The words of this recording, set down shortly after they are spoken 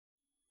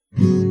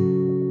The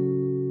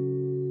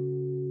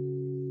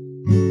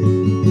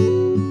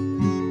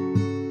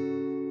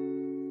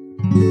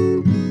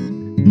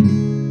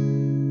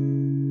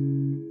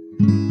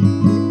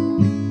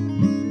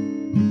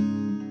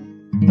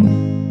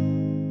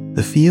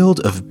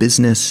field of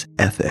business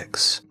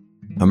ethics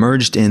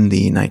emerged in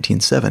the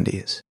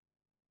 1970s,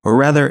 or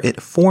rather it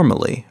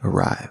formally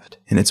arrived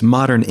in its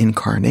modern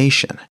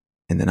incarnation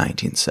in the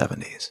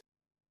 1970s.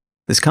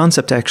 This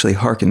concept actually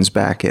harkens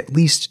back at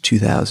least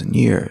 2,000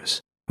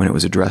 years when it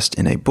was addressed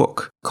in a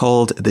book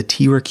called The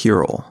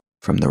Tirukural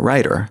from the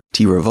writer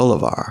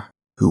Tiruvalluvar,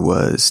 who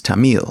was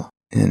Tamil,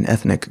 an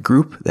ethnic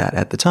group that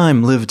at the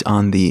time lived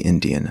on the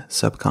Indian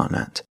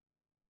subcontinent.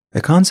 The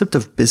concept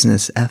of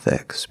business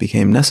ethics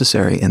became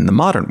necessary in the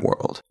modern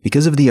world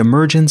because of the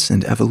emergence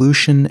and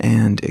evolution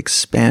and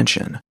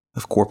expansion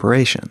of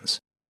corporations,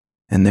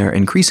 and their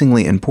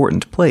increasingly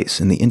important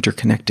place in the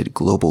interconnected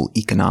global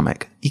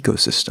economic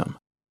ecosystem.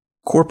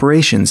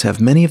 Corporations have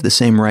many of the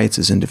same rights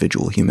as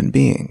individual human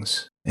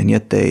beings, and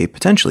yet they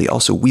potentially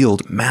also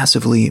wield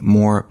massively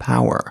more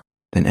power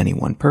than any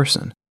one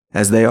person,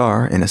 as they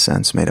are, in a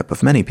sense, made up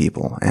of many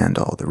people and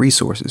all the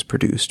resources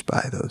produced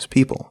by those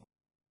people.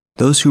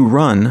 Those who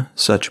run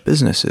such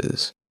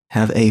businesses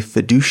have a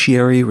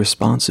fiduciary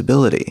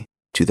responsibility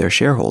to their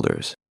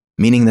shareholders,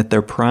 meaning that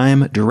their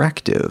prime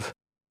directive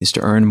is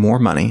to earn more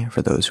money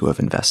for those who have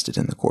invested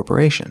in the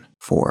corporation,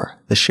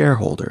 for the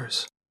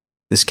shareholders.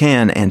 This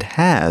can and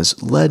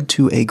has led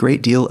to a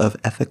great deal of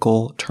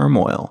ethical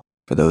turmoil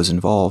for those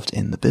involved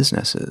in the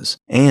businesses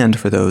and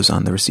for those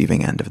on the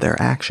receiving end of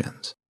their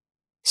actions.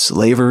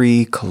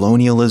 Slavery,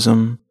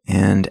 colonialism,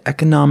 and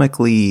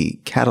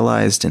economically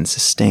catalyzed and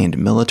sustained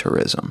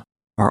militarism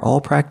are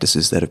all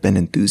practices that have been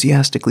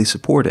enthusiastically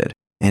supported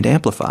and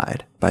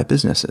amplified by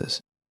businesses.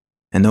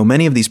 And though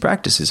many of these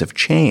practices have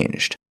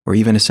changed or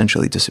even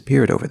essentially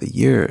disappeared over the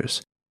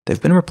years,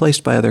 they've been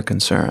replaced by other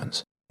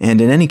concerns. And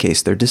in any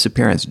case, their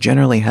disappearance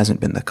generally hasn't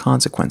been the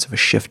consequence of a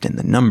shift in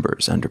the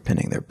numbers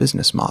underpinning their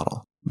business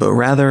model, but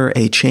rather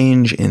a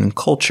change in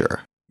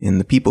culture, in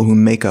the people who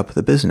make up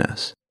the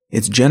business.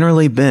 It's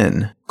generally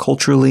been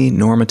culturally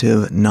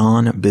normative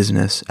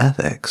non-business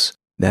ethics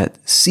that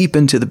seep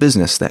into the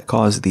business that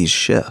cause these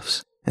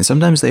shifts, and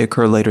sometimes they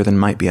occur later than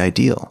might be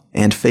ideal,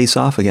 and face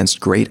off against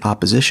great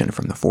opposition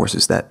from the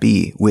forces that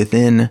be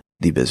within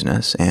the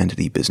business and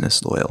the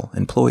business-loyal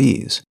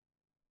employees.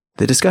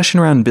 The discussion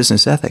around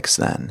business ethics,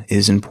 then,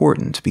 is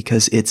important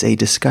because it's a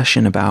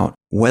discussion about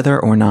whether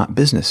or not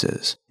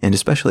businesses, and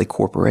especially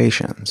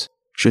corporations,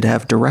 should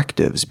have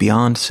directives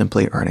beyond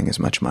simply earning as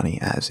much money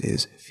as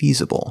is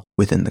feasible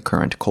within the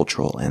current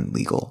cultural and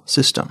legal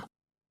system.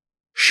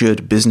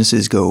 Should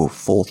businesses go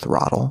full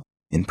throttle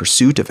in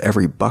pursuit of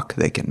every buck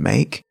they can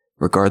make,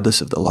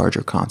 regardless of the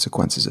larger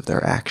consequences of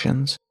their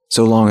actions,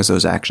 so long as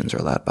those actions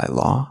are led by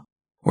law?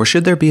 Or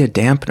should there be a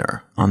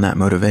dampener on that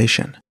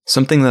motivation,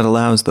 something that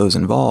allows those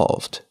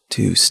involved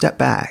to step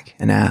back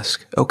and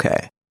ask,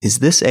 okay, is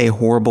this a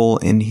horrible,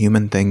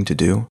 inhuman thing to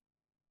do?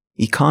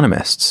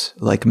 Economists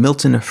like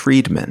Milton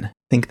Friedman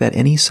think that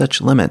any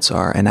such limits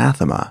are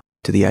anathema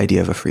to the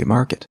idea of a free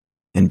market,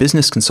 and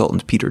business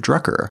consultant Peter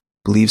Drucker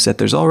believes that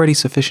there's already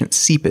sufficient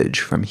seepage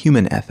from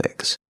human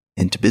ethics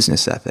into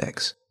business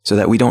ethics, so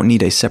that we don't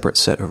need a separate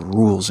set of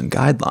rules and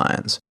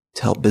guidelines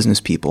to help business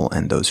people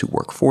and those who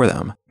work for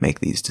them make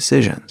these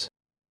decisions.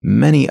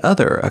 Many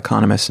other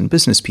economists and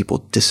business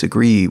people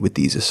disagree with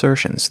these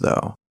assertions,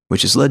 though,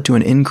 which has led to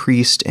an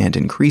increased and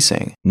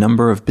increasing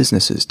number of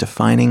businesses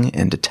defining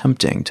and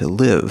attempting to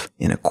live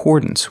in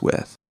accordance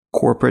with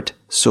corporate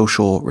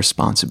social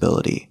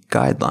responsibility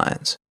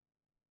guidelines.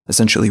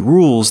 Essentially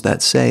rules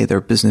that say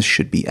their business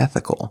should be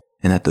ethical,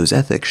 and that those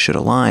ethics should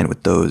align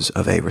with those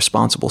of a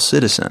responsible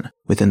citizen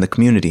within the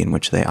community in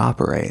which they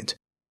operate,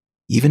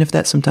 even if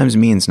that sometimes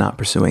means not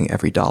pursuing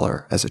every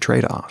dollar as a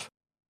trade-off.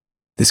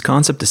 This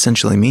concept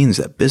essentially means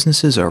that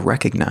businesses are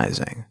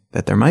recognizing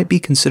that there might be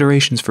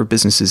considerations for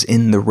businesses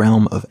in the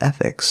realm of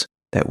ethics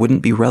that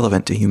wouldn't be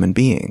relevant to human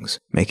beings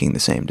making the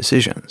same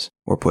decisions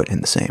or put in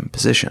the same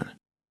position.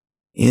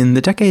 In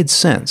the decades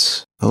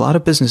since, a lot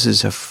of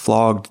businesses have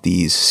flogged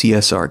these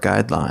CSR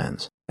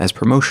guidelines as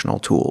promotional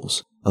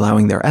tools,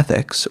 allowing their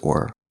ethics,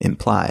 or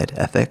implied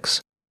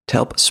ethics, to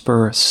help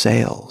spur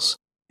sales,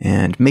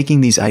 and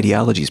making these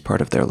ideologies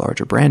part of their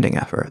larger branding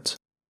efforts.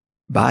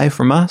 Buy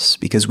from us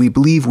because we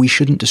believe we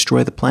shouldn't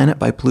destroy the planet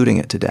by polluting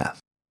it to death.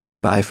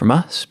 Buy from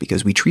us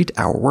because we treat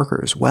our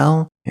workers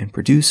well and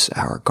produce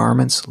our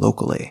garments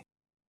locally.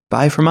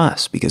 Buy from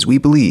us because we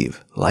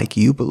believe, like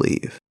you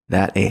believe,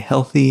 that a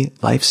healthy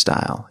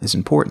lifestyle is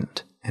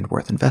important and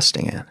worth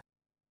investing in.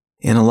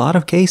 In a lot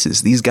of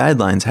cases, these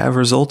guidelines have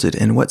resulted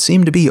in what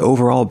seem to be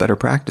overall better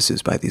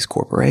practices by these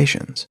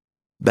corporations.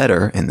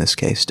 Better, in this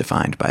case,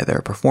 defined by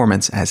their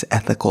performance as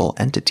ethical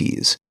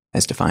entities,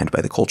 as defined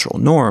by the cultural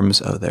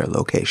norms of their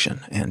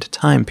location and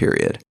time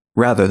period,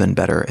 rather than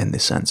better in the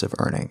sense of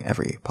earning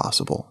every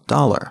possible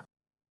dollar.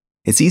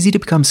 It's easy to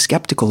become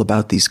skeptical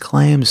about these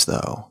claims,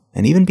 though,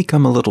 and even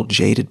become a little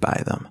jaded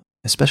by them,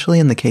 especially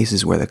in the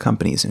cases where the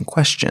companies in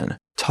question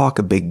talk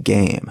a big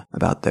game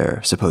about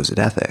their supposed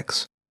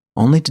ethics,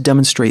 only to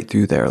demonstrate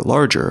through their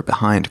larger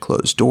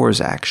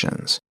behind-closed-doors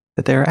actions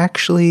that they are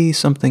actually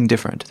something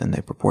different than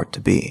they purport to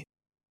be,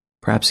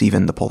 perhaps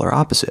even the polar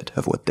opposite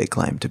of what they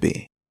claim to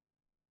be.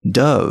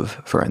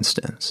 Dove, for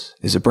instance,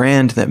 is a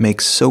brand that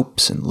makes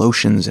soaps and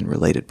lotions and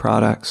related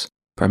products,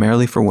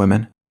 primarily for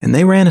women, and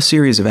they ran a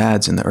series of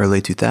ads in the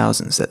early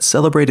 2000s that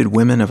celebrated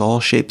women of all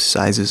shapes,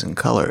 sizes, and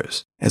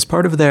colors as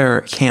part of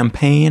their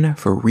Campaign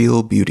for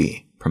Real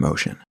Beauty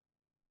promotion.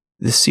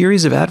 This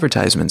series of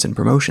advertisements and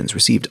promotions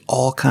received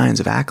all kinds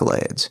of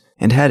accolades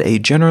and had a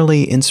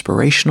generally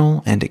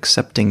inspirational and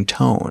accepting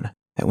tone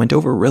that went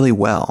over really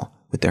well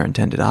with their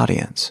intended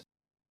audience.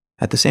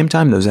 At the same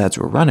time those ads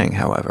were running,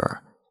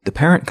 however, the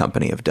parent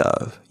company of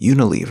Dove,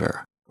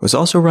 Unilever, was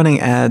also running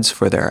ads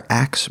for their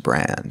Axe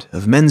brand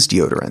of men's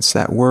deodorants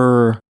that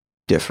were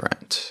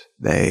different.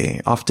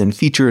 They often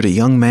featured a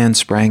young man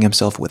spraying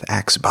himself with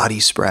Axe body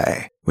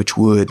spray, which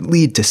would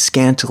lead to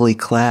scantily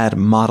clad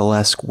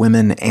model-esque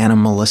women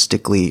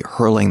animalistically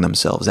hurling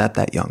themselves at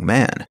that young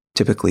man,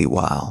 typically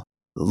while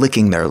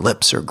licking their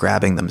lips or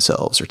grabbing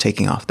themselves or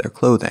taking off their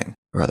clothing,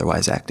 or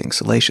otherwise acting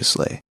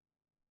salaciously.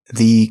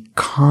 The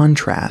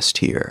contrast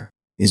here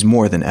is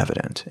more than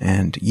evident,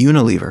 and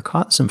Unilever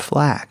caught some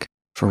flack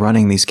for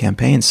running these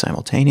campaigns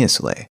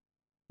simultaneously,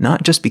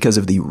 not just because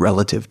of the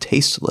relative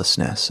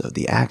tastelessness of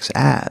the Axe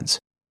ads.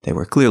 They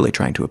were clearly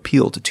trying to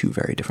appeal to two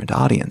very different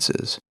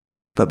audiences,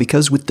 but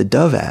because with the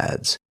Dove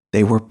ads,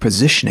 they were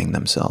positioning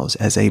themselves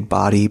as a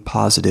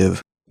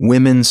body-positive,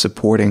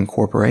 women-supporting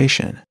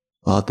corporation,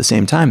 while at the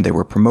same time they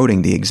were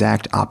promoting the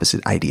exact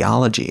opposite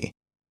ideology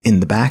in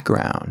the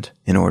background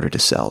in order to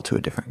sell to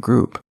a different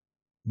group.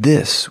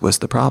 This was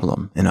the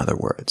problem, in other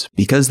words,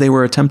 because they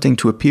were attempting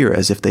to appear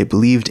as if they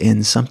believed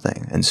in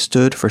something and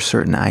stood for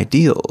certain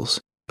ideals,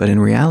 but in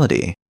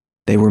reality,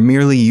 they were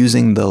merely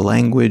using the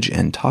language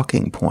and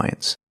talking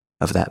points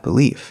of that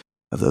belief,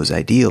 of those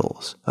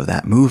ideals, of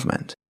that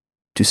movement,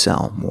 to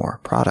sell more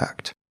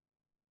product.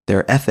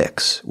 Their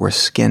ethics were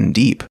skin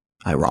deep,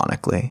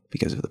 ironically,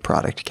 because of the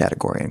product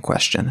category in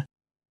question.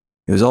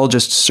 It was all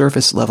just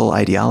surface-level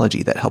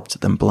ideology that helped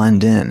them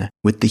blend in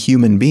with the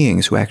human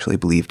beings who actually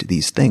believed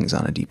these things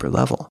on a deeper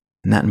level,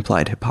 and that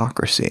implied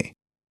hypocrisy,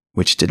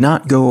 which did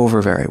not go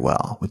over very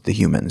well with the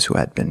humans who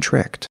had been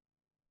tricked.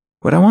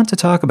 What I want to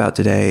talk about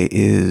today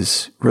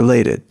is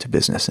related to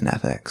business and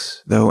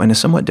ethics, though in a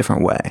somewhat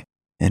different way,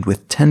 and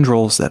with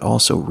tendrils that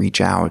also reach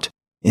out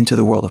into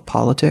the world of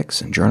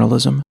politics and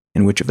journalism,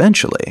 and which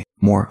eventually,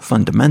 more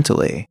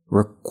fundamentally,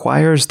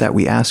 requires that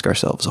we ask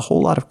ourselves a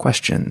whole lot of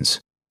questions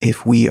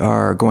if we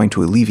are going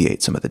to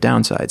alleviate some of the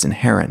downsides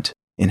inherent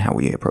in how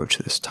we approach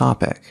this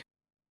topic.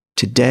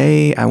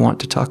 Today, I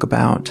want to talk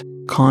about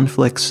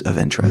conflicts of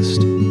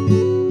interest.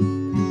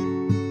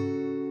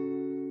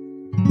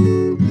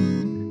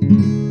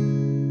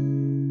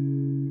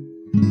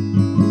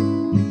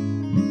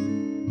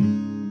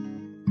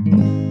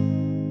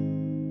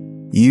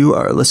 You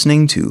are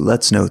listening to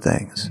Let's Know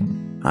Things.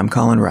 I'm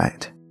Colin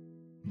Wright.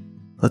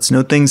 Let's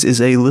Know Things is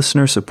a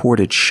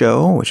listener-supported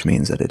show, which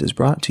means that it is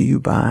brought to you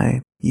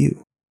by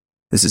you.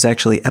 This is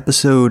actually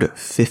episode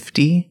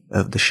 50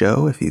 of the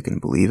show, if you can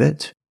believe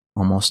it.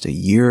 Almost a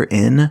year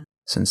in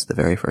since the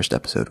very first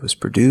episode was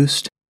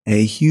produced.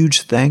 A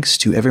huge thanks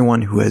to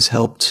everyone who has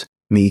helped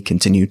me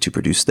continue to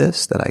produce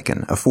this, that I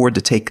can afford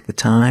to take the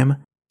time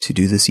to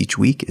do this each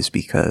week is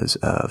because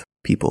of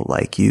people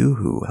like you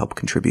who help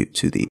contribute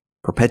to the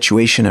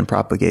perpetuation and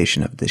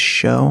propagation of this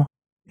show.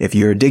 If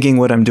you're digging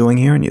what I'm doing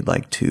here and you'd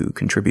like to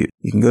contribute,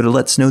 you can go to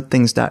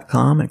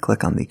letsknowthings.com and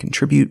click on the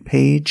contribute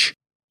page.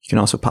 You can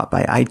also pop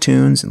by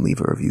iTunes and leave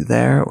a review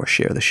there or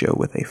share the show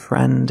with a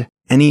friend.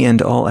 Any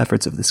and all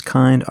efforts of this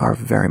kind are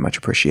very much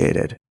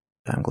appreciated.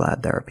 I'm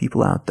glad there are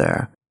people out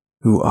there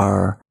who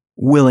are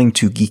willing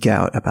to geek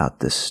out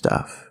about this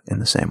stuff in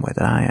the same way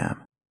that I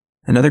am.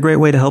 Another great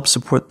way to help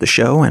support the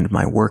show and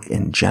my work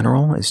in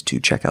general is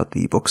to check out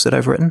the books that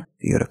I've written.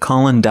 If you go to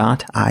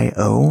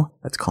colin.io,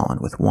 that's Colin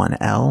with one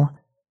L,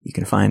 you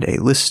can find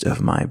a list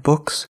of my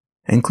books,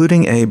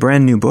 including a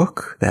brand new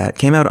book that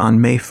came out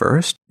on May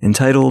 1st,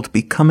 entitled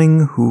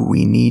Becoming Who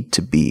We Need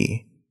to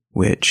Be,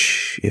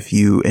 which, if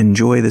you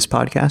enjoy this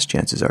podcast,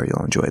 chances are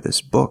you'll enjoy this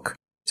book.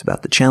 It's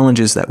about the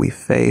challenges that we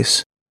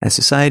face as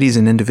societies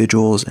and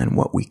individuals and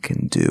what we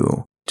can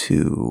do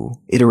to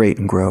iterate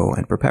and grow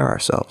and prepare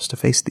ourselves to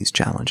face these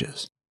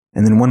challenges.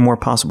 And then one more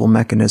possible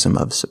mechanism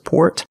of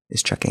support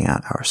is checking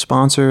out our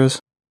sponsors.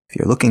 If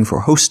you're looking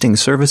for hosting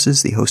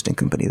services, the hosting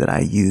company that I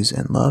use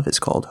and love is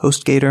called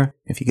HostGator.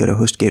 If you go to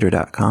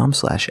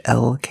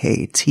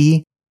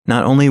hostgator.com/LKT,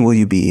 not only will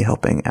you be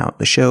helping out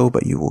the show,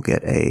 but you will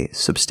get a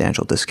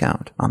substantial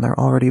discount on their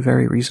already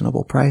very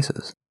reasonable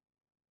prices.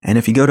 And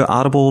if you go to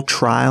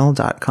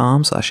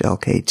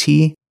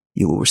audibletrial.com/LKT,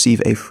 you will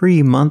receive a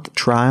free month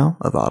trial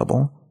of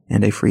Audible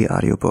and a free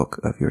audiobook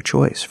of your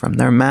choice from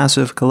their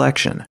massive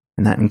collection.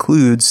 And that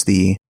includes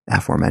the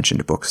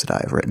aforementioned books that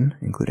I've written,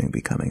 including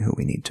Becoming Who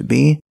We Need to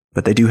Be,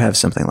 but they do have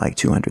something like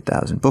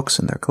 200,000 books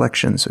in their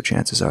collection, so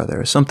chances are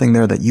there is something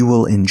there that you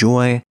will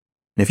enjoy.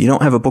 And if you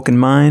don't have a book in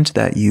mind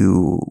that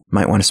you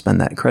might want to spend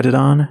that credit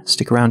on,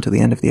 stick around to the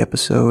end of the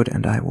episode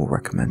and I will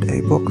recommend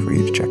a book for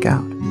you to check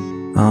out.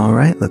 All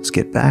right, let's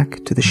get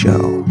back to the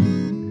show.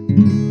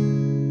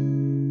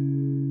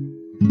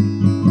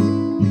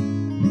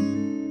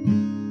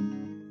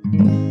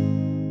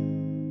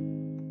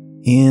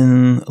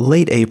 In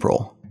late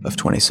April of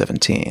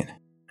 2017,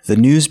 the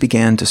news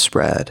began to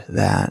spread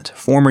that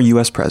former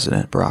U.S.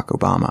 President Barack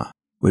Obama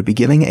would be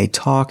giving a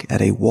talk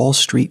at a Wall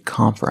Street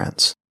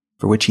conference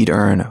for which he'd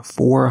earn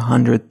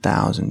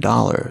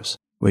 $400,000,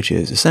 which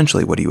is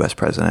essentially what a U.S.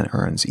 president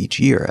earns each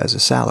year as a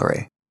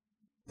salary.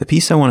 The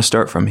piece I want to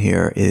start from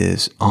here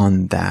is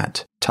on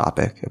that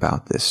topic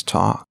about this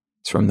talk.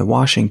 It's from the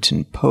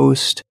Washington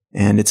Post,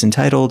 and it's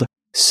entitled,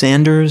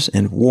 "Sanders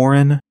and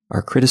Warren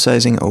are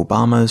criticizing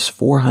Obama's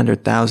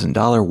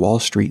 $400,000 Wall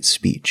Street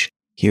speech.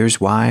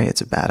 Here's why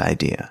it's a bad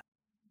idea."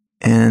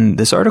 And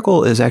this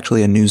article is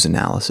actually a news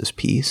analysis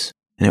piece,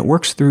 and it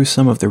works through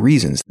some of the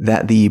reasons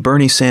that the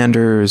Bernie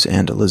Sanders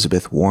and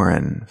Elizabeth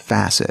Warren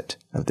facet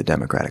of the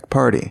Democratic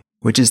Party,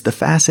 which is the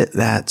facet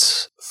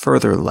that's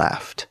further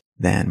left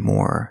than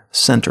more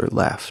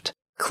center-left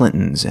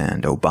Clintons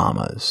and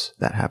Obamas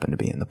that happen to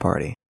be in the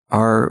party,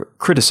 are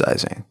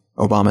criticizing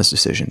Obama's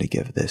decision to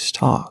give this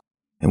talk.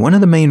 And one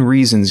of the main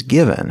reasons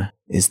given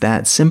is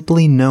that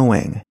simply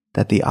knowing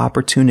that the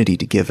opportunity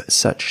to give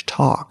such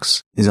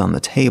talks is on the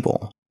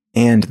table,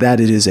 and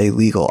that it is a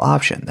legal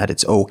option, that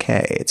it's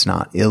okay, it's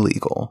not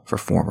illegal for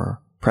former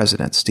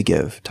presidents to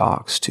give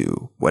talks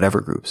to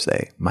whatever groups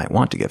they might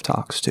want to give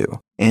talks to,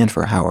 and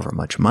for however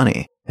much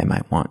money they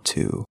might want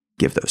to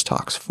give those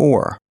talks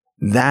for.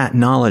 That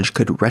knowledge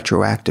could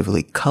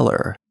retroactively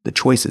color the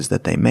choices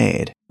that they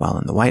made while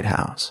in the White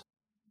House.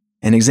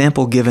 An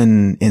example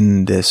given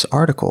in this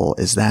article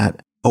is that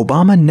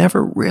Obama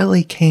never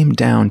really came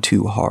down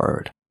too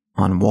hard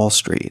on Wall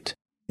Street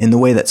in the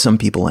way that some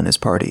people in his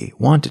party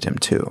wanted him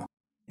to.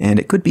 And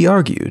it could be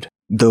argued,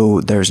 though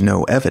there's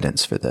no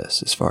evidence for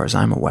this as far as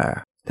I'm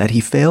aware, that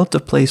he failed to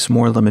place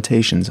more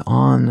limitations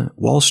on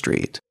Wall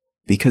Street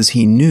because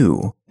he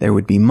knew there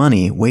would be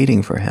money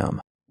waiting for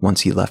him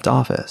once he left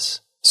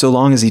office, so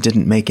long as he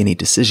didn't make any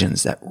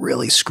decisions that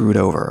really screwed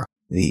over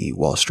the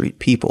Wall Street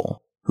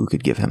people who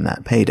could give him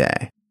that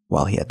payday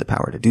while he had the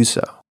power to do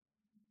so.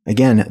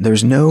 Again,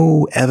 there's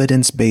no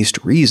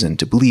evidence-based reason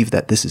to believe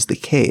that this is the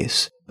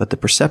case, but the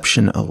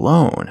perception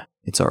alone,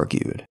 it's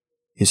argued,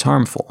 is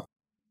harmful.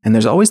 And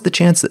there's always the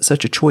chance that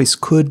such a choice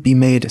could be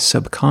made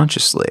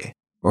subconsciously,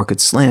 or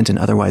could slant an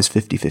otherwise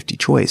 50-50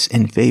 choice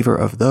in favor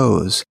of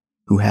those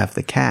who have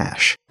the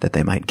cash that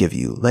they might give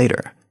you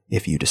later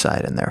if you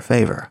decide in their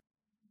favor.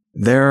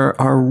 There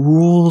are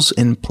rules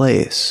in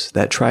place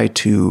that try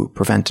to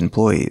prevent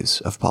employees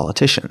of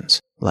politicians,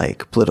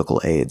 like political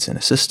aides and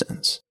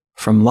assistants,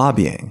 from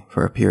lobbying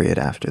for a period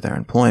after their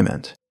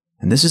employment,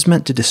 and this is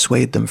meant to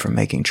dissuade them from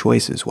making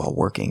choices while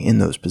working in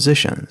those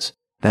positions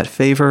that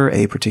favor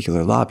a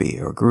particular lobby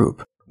or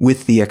group,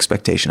 with the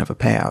expectation of a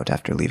payout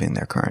after leaving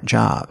their current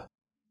job.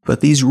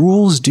 But these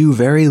rules do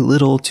very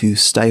little to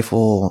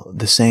stifle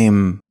the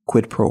same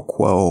quid pro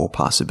quo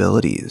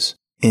possibilities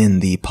in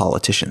the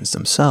politicians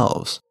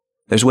themselves.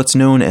 There's what's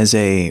known as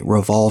a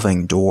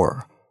revolving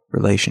door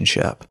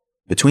relationship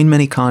between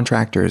many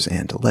contractors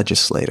and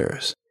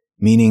legislators,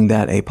 meaning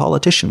that a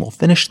politician will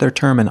finish their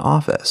term in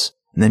office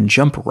and then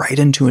jump right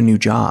into a new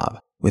job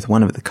with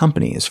one of the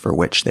companies for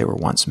which they were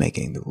once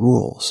making the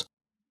rules.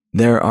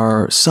 There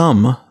are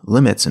some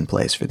limits in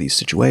place for these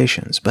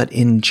situations, but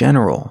in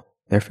general,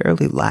 they're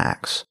fairly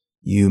lax.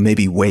 You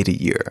maybe wait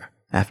a year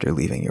after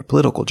leaving your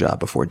political job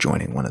before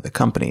joining one of the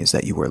companies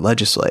that you were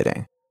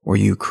legislating, or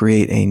you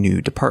create a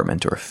new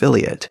department or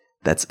affiliate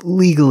that's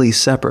legally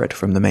separate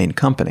from the main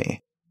company,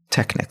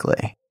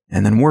 technically,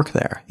 and then work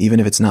there, even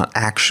if it's not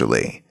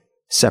actually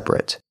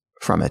separate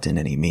from it in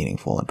any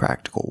meaningful and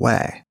practical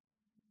way.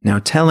 Now,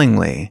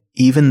 tellingly,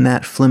 even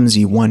that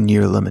flimsy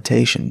 1-year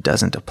limitation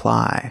doesn't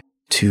apply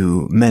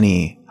to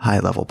many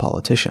high-level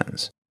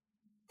politicians.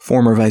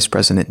 Former Vice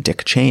President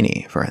Dick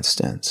Cheney, for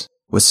instance,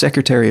 was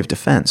Secretary of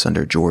Defense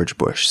under George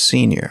Bush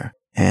Sr.,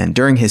 and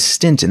during his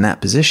stint in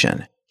that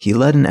position, he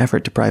led an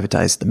effort to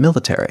privatize the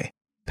military,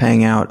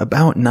 paying out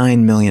about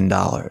 $9 million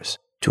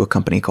to a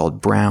company called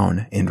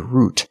Brown and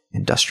Root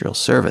Industrial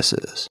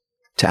Services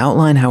to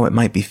outline how it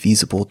might be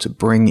feasible to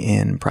bring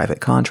in private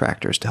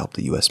contractors to help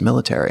the U.S.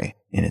 military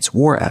in its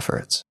war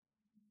efforts.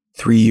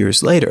 3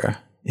 years later,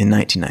 in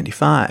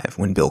 1995,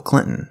 when Bill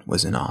Clinton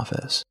was in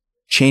office,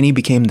 Cheney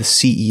became the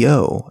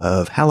CEO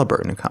of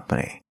Halliburton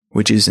Company,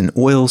 which is an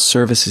oil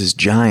services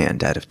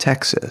giant out of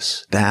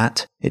Texas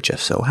that, it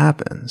just so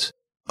happens,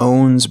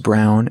 owns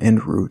Brown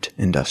and Root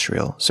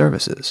Industrial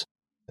Services,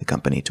 the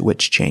company to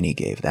which Cheney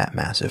gave that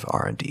massive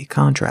R&D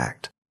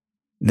contract.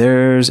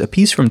 There's a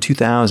piece from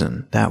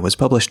 2000 that was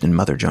published in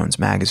Mother Jones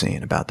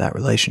magazine about that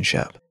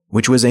relationship,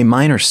 which was a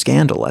minor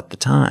scandal at the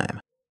time.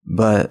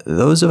 But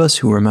those of us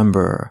who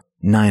remember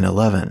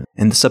 9/11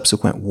 and the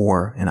subsequent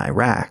war in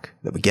Iraq,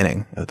 the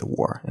beginning of the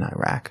war in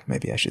Iraq,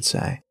 maybe I should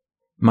say,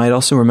 might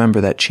also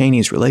remember that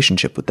Cheney's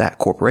relationship with that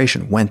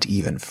corporation went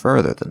even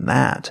further than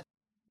that.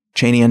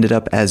 Cheney ended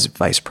up as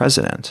vice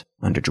president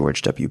under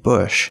George W.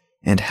 Bush,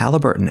 and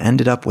Halliburton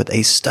ended up with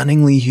a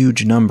stunningly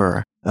huge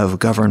number of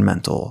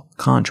governmental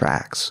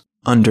contracts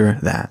under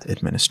that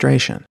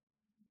administration.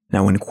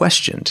 Now, when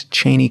questioned,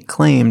 Cheney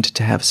claimed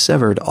to have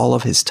severed all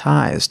of his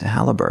ties to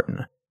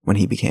Halliburton when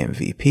he became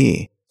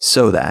VP,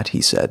 so that,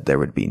 he said, there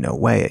would be no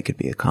way it could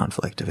be a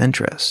conflict of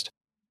interest.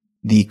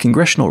 The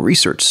Congressional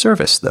Research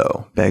Service,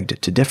 though,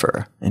 begged to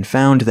differ and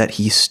found that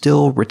he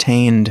still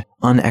retained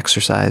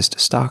unexercised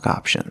stock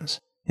options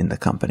in the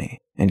company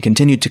and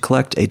continued to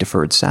collect a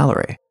deferred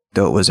salary,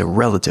 though it was a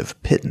relative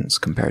pittance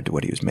compared to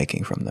what he was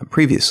making from them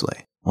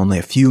previously, only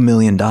a few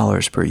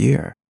 $1,000,000 per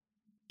year.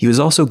 He was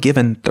also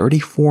given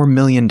 $34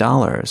 million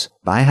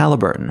by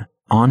Halliburton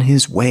on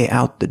his way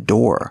out the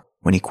door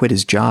when he quit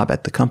his job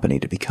at the company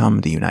to become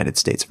the United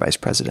States vice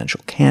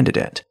presidential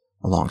candidate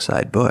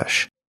alongside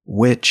Bush,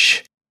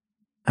 which,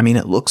 I mean,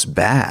 it looks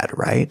bad,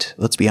 right?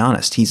 Let's be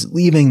honest. He's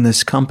leaving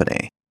this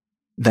company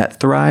that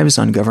thrives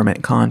on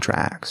government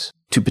contracts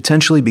to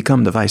potentially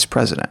become the vice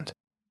president.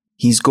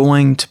 He's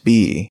going to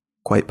be,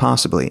 quite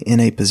possibly, in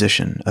a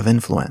position of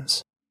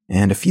influence.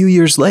 And a few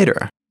years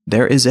later,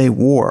 there is a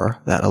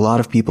war that a lot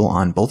of people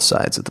on both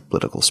sides of the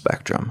political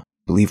spectrum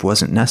believe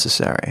wasn't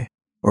necessary,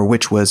 or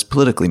which was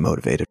politically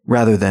motivated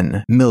rather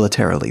than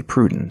militarily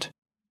prudent.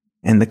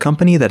 And the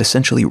company that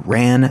essentially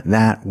ran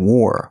that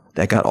war,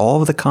 that got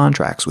all of the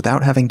contracts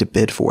without having to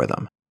bid for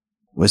them,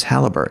 was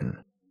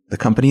Halliburton, the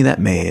company that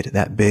made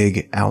that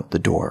big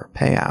out-the-door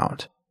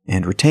payout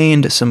and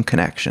retained some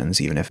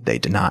connections, even if they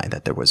deny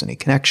that there was any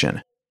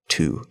connection,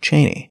 to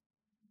Cheney.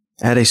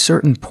 At a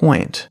certain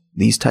point,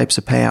 these types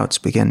of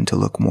payouts begin to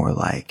look more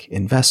like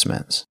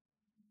investments.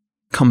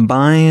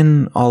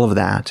 Combine all of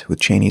that with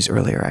Cheney's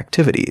earlier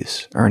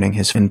activities, earning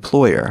his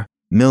employer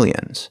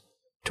millions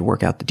to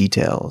work out the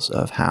details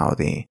of how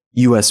the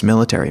U.S.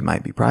 military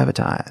might be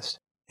privatized,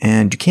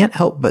 and you can't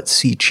help but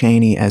see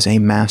Cheney as a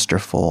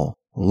masterful,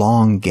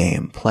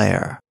 long-game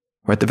player,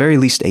 or at the very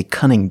least a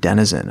cunning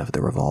denizen of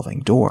the revolving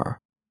door.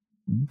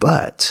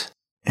 But,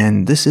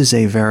 and this is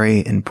a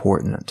very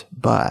important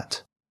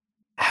but,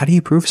 how do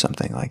you prove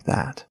something like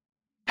that?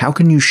 How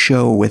can you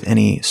show with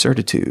any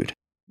certitude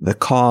the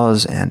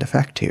cause and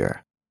effect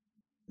here?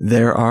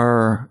 There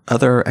are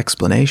other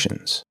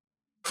explanations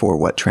for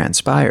what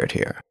transpired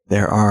here.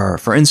 There are,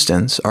 for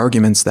instance,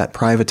 arguments that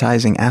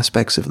privatizing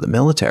aspects of the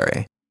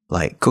military,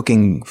 like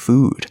cooking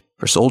food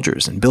for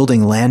soldiers and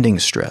building landing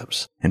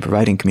strips and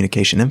providing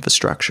communication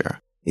infrastructure,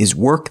 is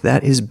work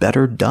that is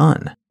better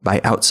done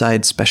by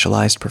outside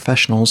specialized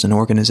professionals and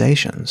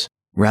organizations,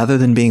 rather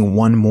than being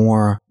one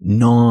more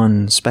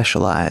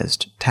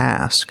non-specialized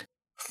task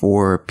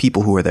for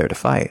people who are there to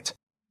fight.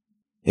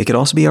 It could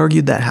also be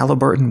argued that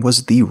Halliburton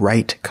was the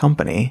right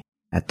company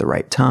at the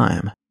right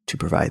time to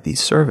provide these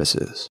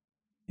services.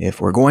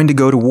 If we're going to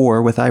go to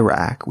war with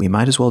Iraq, we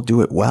might as well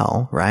do it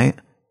well, right?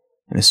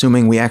 And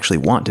assuming we actually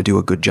want to do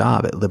a good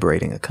job at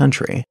liberating a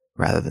country,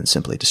 rather than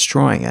simply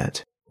destroying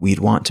it, we'd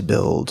want to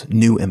build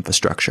new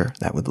infrastructure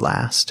that would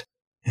last.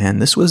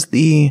 And this was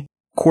the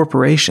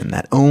corporation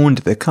that owned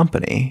the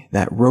company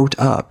that wrote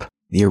up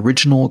the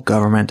original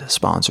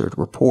government-sponsored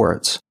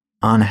reports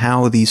on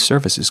how these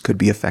services could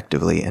be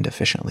effectively and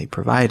efficiently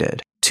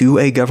provided to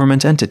a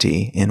government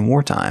entity in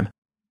wartime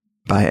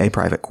by a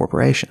private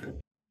corporation.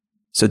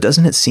 So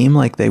doesn't it seem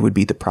like they would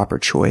be the proper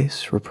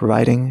choice for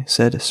providing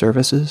said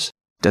services?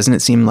 Doesn't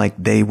it seem like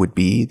they would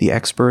be the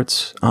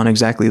experts on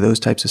exactly those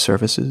types of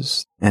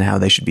services and how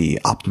they should be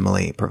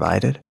optimally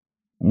provided?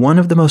 One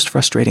of the most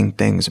frustrating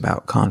things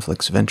about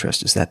conflicts of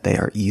interest is that they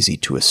are easy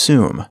to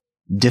assume,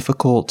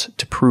 difficult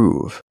to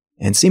prove,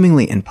 and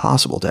seemingly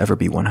impossible to ever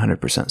be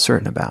 100%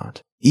 certain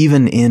about,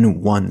 even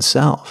in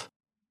oneself.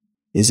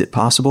 Is it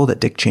possible that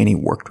Dick Cheney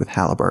worked with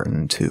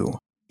Halliburton to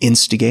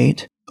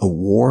instigate a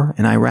war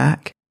in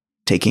Iraq,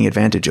 taking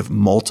advantage of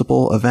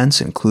multiple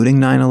events, including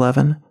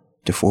 9/11,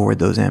 to forward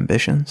those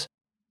ambitions?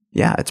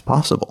 Yeah, it's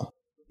possible.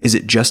 Is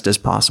it just as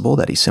possible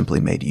that he simply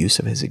made use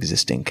of his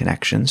existing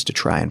connections to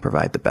try and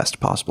provide the best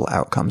possible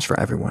outcomes for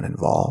everyone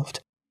involved,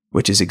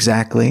 which is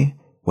exactly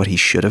what he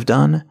should have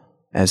done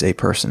as a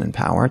person in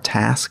power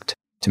tasked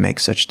to make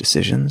such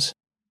decisions?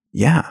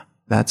 Yeah,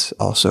 that's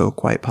also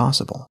quite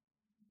possible.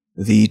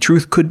 The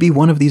truth could be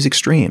one of these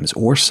extremes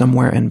or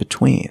somewhere in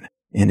between,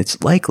 and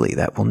it's likely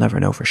that we'll never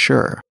know for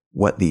sure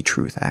what the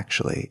truth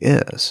actually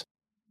is.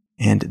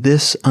 And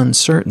this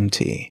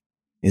uncertainty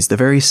is the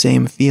very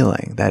same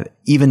feeling that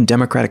even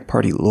Democratic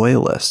Party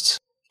loyalists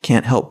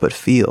can't help but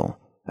feel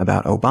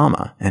about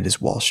Obama and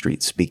his Wall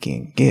Street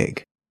speaking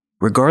gig,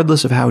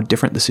 regardless of how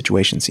different the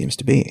situation seems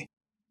to be.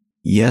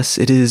 Yes,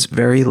 it is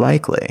very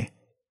likely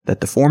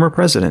that the former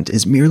president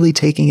is merely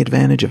taking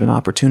advantage of an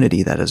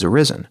opportunity that has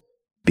arisen,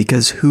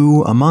 because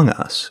who among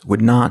us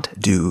would not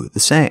do the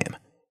same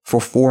for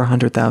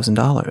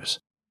 $400,000?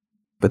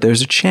 But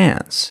there's a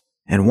chance,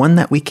 and one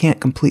that we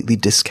can't completely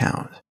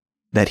discount,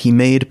 that he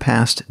made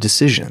past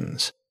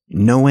decisions,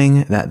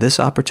 knowing that this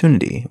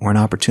opportunity, or an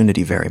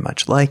opportunity very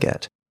much like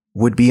it,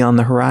 would be on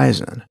the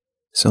horizon,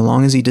 so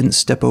long as he didn't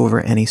step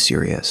over any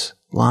serious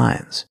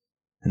lines.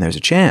 And there's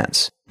a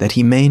chance that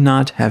he may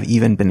not have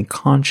even been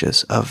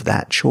conscious of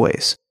that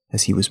choice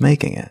as he was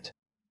making it.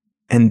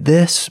 And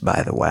this,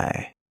 by the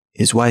way,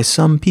 is why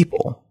some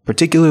people,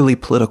 particularly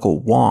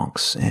political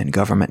wonks and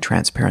government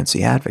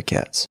transparency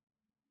advocates,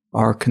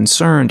 are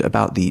concerned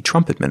about the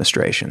Trump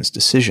administration's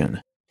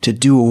decision to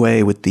do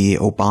away with the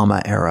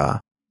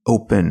Obama-era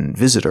open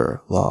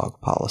visitor log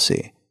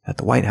policy at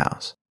the White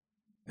House.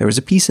 There was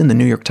a piece in the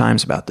New York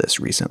Times about this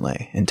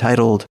recently,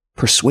 entitled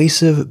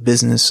 "Persuasive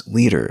Business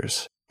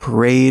Leaders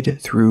Parade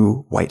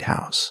Through White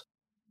House."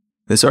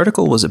 This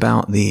article was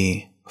about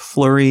the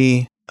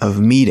flurry of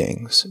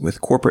meetings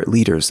with corporate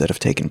leaders that have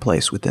taken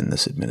place within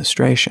this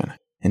administration,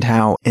 and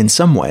how, in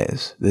some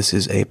ways, this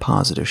is a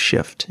positive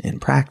shift in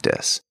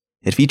practice.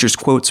 It features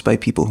quotes by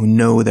people who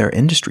know their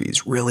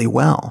industries really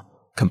well,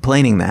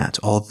 complaining that,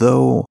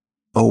 although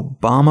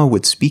Obama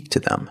would speak to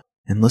them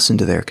and listen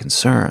to their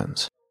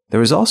concerns, there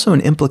was also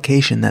an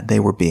implication that they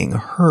were being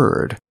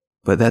heard,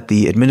 but that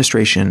the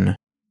administration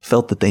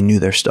felt that they knew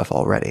their stuff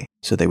already,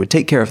 so they would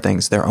take care of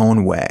things their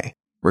own way,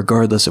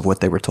 regardless of what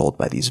they were told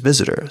by these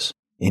visitors.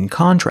 In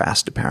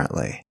contrast,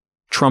 apparently,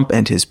 Trump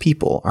and his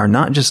people are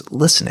not just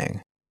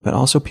listening, but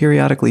also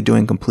periodically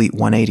doing complete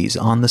 180s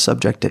on the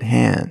subject at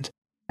hand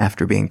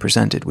after being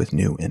presented with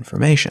new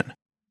information.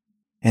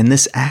 And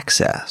this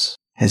access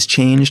has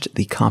changed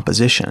the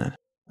composition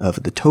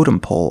of the totem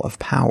pole of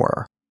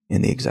power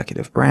in the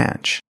executive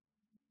branch.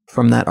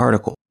 From that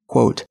article,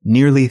 quote,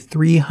 "Nearly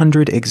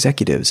 300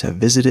 executives have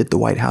visited the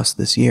White House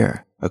this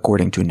year,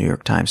 according to a New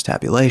York Times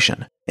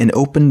tabulation, an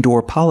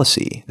open-door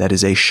policy that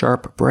is a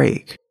sharp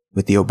break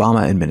with the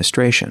Obama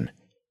administration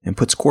and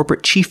puts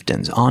corporate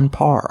chieftains on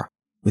par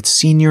with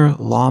senior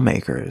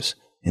lawmakers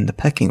in the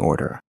pecking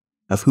order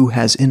of who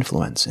has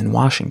influence in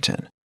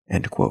Washington,"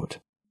 end quote.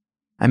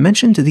 I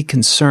mentioned the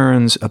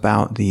concerns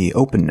about the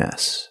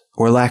openness,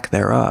 or lack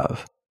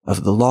thereof,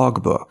 of the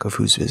logbook of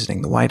who's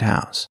visiting the White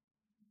House.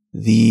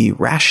 The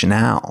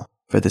rationale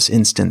for this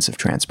instance of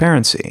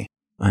transparency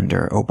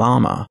under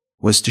Obama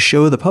was to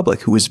show the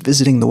public who was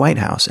visiting the White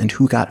House and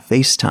who got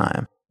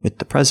FaceTime with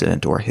the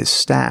president or his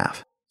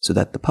staff, so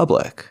that the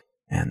public,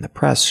 and the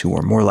press who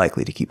were more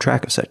likely to keep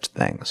track of such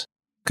things,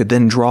 could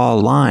then draw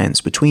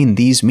lines between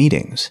these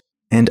meetings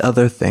and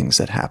other things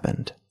that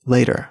happened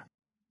later.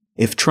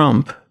 If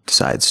Trump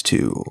decides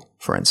to,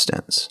 for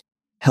instance,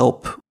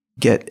 help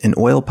get an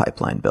oil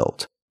pipeline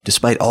built,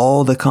 despite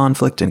all the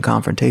conflict and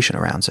confrontation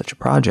around such a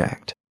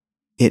project,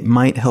 it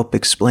might help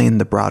explain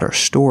the broader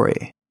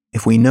story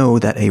if we know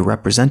that a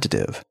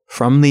representative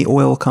from the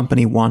oil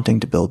company wanting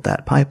to build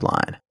that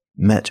pipeline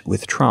met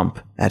with Trump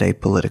at a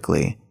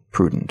politically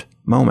prudent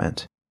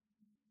moment.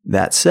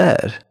 That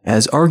said,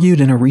 as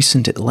argued in a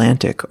recent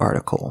Atlantic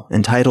article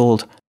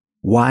entitled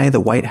 "Why the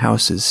White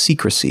House's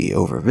Secrecy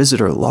Over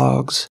Visitor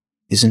Logs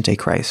Isn't a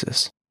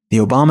Crisis," the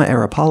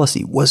Obama-era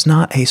policy was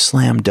not a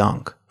slam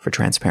dunk for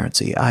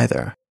transparency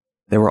either.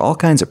 There were all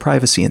kinds of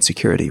privacy and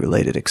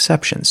security-related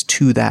exceptions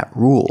to that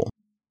rule,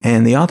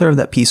 and the author of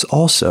that piece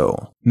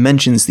also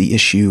mentions the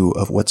issue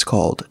of what's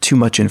called too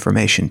much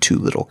information, too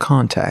little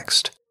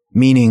context,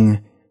 meaning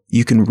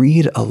you can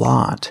read a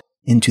lot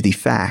into the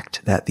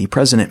fact that the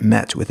president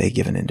met with a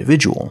given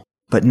individual,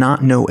 but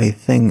not know a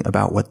thing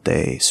about what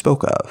they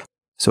spoke of.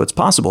 So it's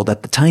possible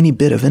that the tiny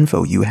bit of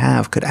info you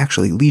have could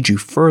actually lead you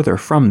further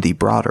from the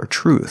broader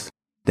truth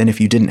than if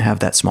you didn't have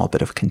that small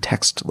bit of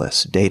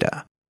contextless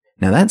data.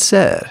 Now that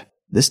said,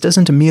 this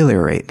doesn't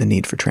ameliorate the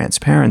need for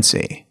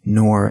transparency,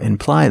 nor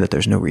imply that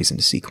there's no reason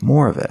to seek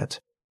more of it.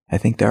 I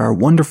think there are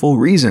wonderful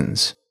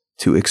reasons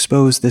to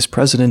expose this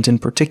president in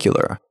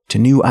particular to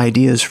new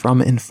ideas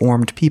from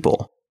informed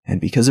people,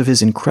 and because of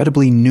his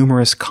incredibly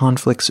numerous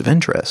conflicts of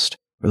interest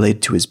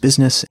related to his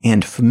business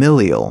and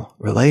familial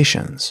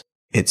relations.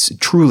 It's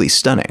truly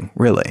stunning,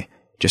 really,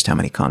 just how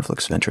many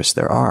conflicts of interest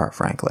there are,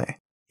 frankly.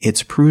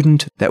 It's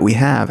prudent that we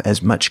have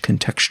as much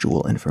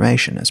contextual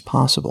information as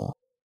possible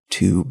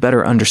to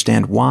better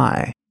understand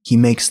why he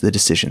makes the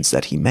decisions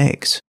that he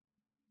makes.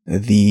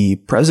 The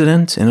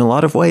president, in a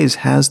lot of ways,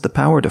 has the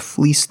power to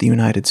fleece the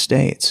United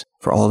States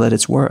for all that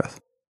it's worth.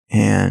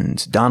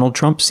 And Donald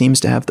Trump seems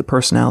to have the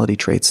personality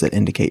traits that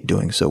indicate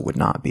doing so would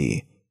not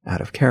be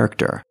out of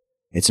character.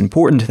 It's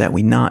important that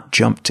we not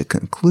jump to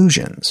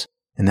conclusions,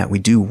 and that we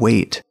do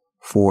wait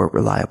for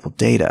reliable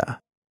data.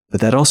 But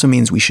that also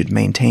means we should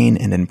maintain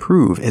and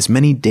improve as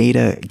many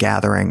data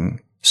gathering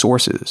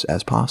sources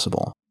as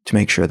possible to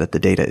make sure that the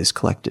data is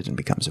collected and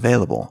becomes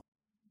available.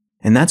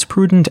 And that's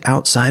prudent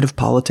outside of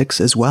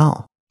politics as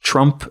well.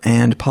 Trump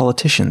and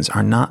politicians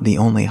are not the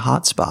only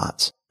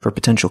hotspots for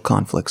potential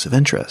conflicts of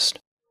interest.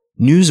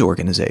 News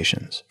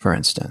organizations, for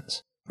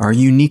instance, are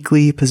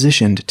uniquely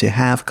positioned to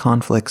have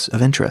conflicts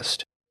of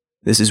interest.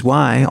 This is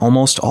why,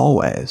 almost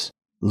always,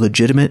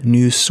 legitimate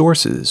news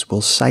sources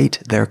will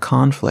cite their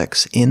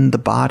conflicts in the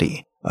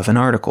body of an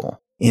article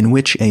in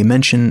which a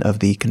mention of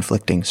the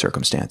conflicting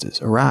circumstances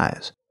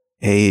arise.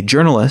 A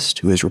journalist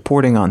who is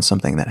reporting on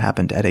something that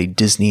happened at a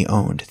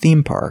Disney-owned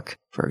theme park,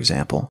 for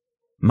example,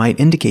 might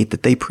indicate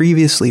that they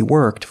previously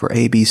worked for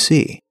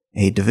ABC,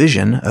 a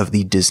division of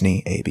the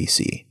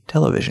Disney-ABC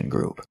television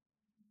group.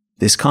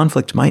 This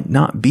conflict might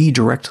not be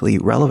directly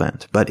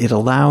relevant, but it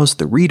allows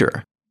the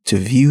reader to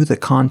view the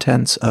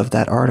contents of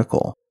that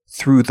article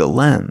through the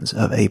lens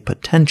of a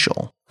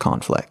potential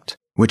conflict,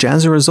 which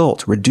as a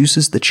result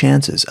reduces the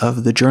chances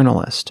of the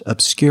journalist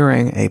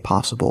obscuring a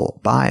possible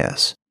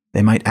bias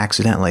they might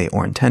accidentally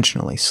or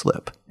intentionally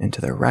slip into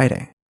their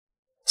writing.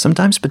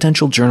 Sometimes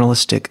potential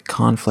journalistic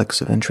conflicts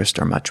of interest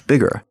are much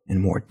bigger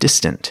and more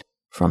distant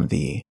from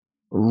the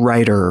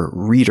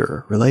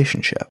writer-reader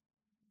relationship,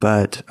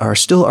 but are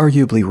still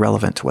arguably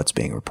relevant to what's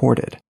being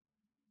reported.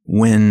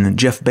 When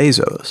Jeff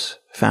Bezos,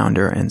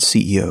 founder and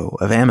CEO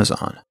of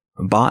Amazon,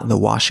 bought the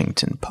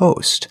Washington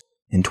Post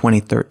in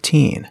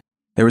 2013,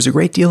 there was a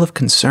great deal of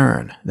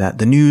concern that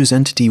the news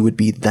entity would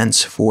be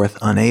thenceforth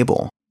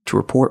unable to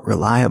report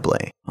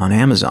reliably on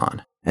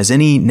Amazon, as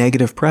any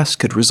negative press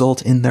could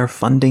result in their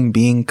funding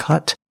being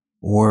cut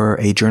or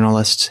a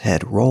journalist's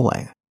head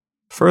rolling.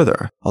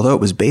 Further, although it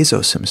was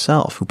Bezos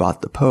himself who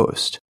bought the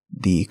Post,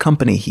 the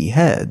company he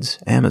heads,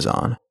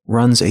 Amazon,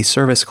 runs a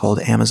service called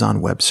Amazon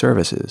Web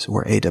Services,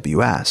 or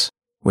AWS,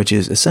 which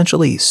is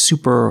essentially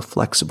super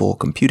flexible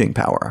computing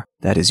power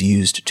that is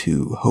used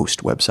to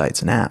host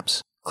websites and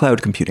apps,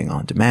 cloud computing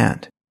on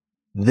demand.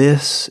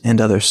 This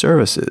and other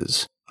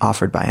services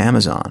offered by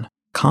Amazon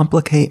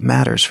complicate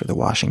matters for the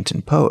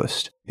Washington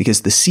Post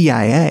because the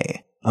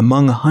CIA,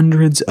 among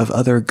hundreds of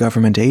other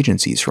government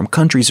agencies from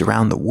countries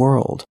around the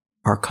world,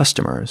 are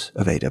customers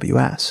of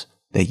AWS.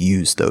 They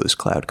use those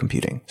cloud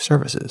computing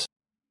services.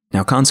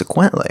 Now,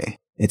 consequently,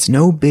 it's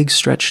no big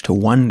stretch to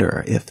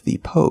wonder if the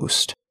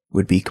Post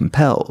would be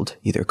compelled,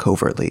 either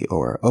covertly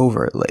or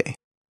overtly,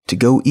 to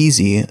go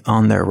easy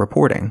on their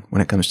reporting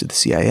when it comes to the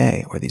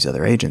CIA or these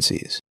other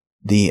agencies.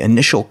 The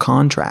initial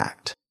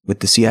contract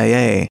with the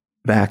CIA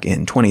back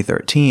in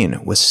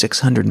 2013 was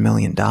 $600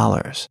 million.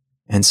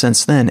 And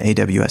since then,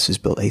 AWS has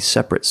built a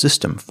separate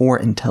system for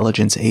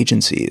intelligence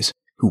agencies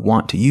who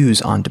want to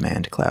use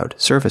on-demand cloud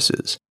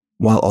services,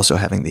 while also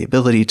having the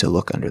ability to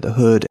look under the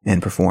hood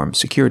and perform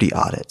security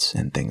audits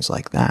and things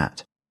like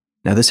that.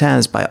 Now, this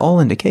has, by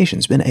all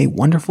indications, been a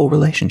wonderful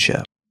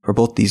relationship for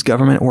both these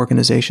government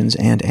organizations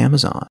and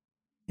Amazon.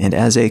 And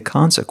as a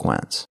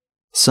consequence,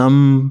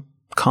 some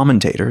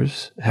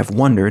commentators have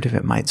wondered if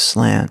it might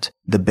slant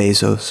the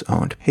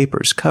Bezos-owned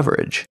paper's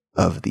coverage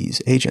of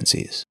these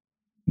agencies.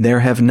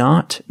 There have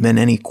not been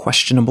any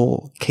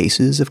questionable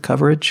cases of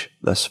coverage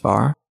thus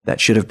far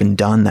that should have been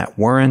done that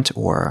weren't,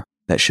 or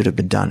that should have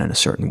been done in a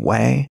certain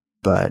way,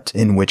 but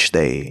in which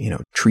they,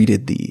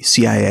 treated the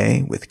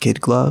CIA with kid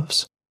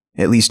gloves.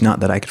 At least not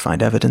that I could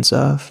find evidence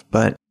of,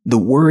 but the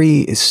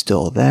worry is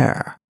still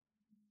there.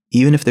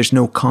 Even if there's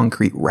no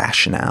concrete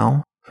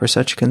rationale for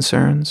such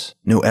concerns,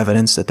 no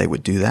evidence that they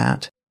would do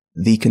that,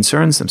 the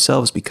concerns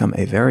themselves become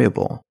a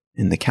variable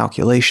in the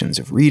calculations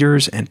of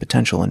readers and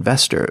potential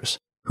investors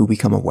who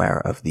become aware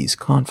of these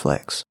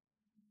conflicts.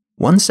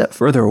 One step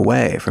further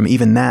away from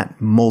even that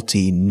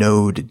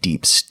multi-node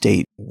deep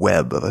state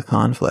web of a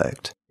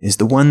conflict is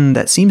the one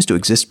that seems to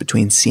exist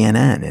between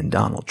CNN and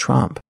Donald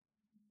Trump.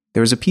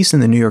 There was a piece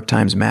in the New York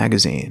Times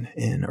Magazine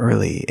in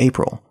early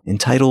April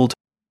entitled,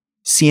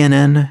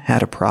 "CNN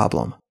Had a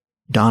Problem.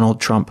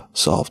 Donald Trump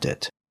Solved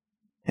It."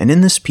 And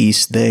in this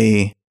piece,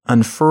 they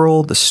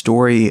unfurl the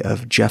story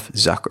of Jeff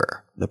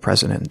Zucker, the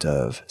president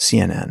of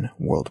CNN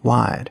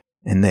worldwide.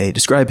 And they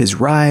describe his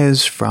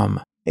rise from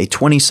a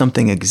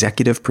 20-something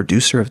executive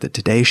producer of the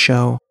Today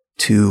Show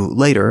to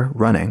later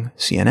running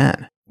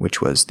CNN, which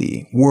was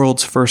the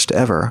world's first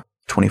ever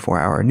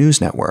 24-hour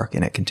news network,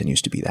 and it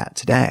continues to be that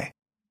today.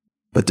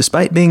 But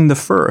despite being the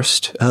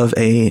first of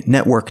a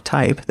network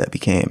type that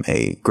became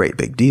a great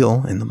big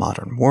deal in the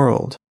modern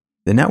world,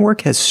 the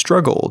network has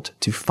struggled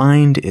to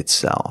find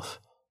itself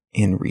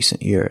in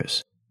recent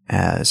years,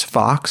 as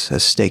Fox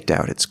has staked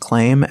out its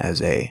claim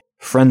as a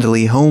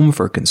friendly home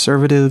for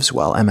conservatives,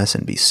 while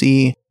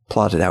MSNBC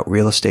plotted out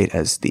real estate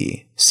as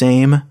the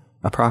same,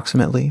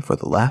 approximately, for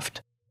the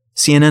left.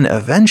 CNN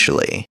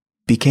eventually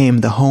became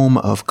the home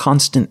of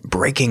constant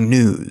breaking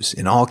news,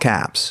 in all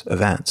caps,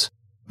 events.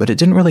 But it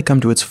didn't really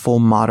come to its full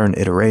modern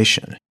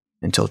iteration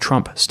until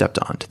Trump stepped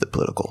onto the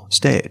political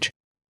stage.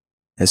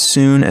 As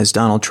soon as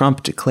Donald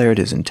Trump declared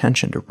his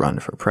intention to run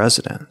for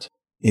president,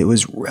 it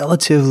was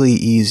relatively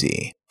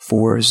easy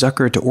for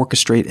Zucker to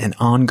orchestrate an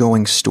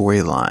ongoing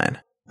storyline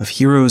of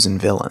heroes and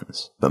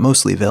villains, but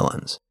mostly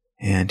villains.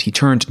 And he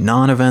turned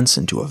non-events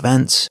into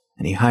events,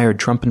 and he hired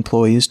Trump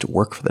employees to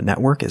work for the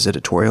network as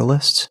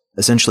editorialists,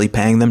 essentially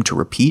paying them to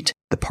repeat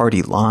the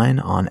party line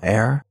on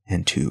air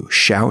and to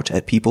shout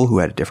at people who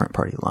had a different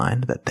party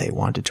line that they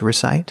wanted to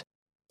recite.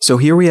 So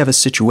here we have a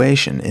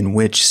situation in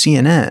which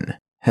CNN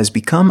has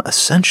become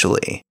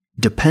essentially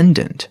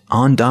dependent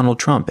on Donald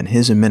Trump and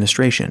his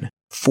administration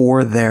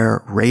for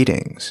their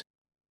ratings,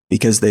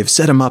 because they've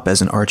set him up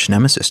as an arch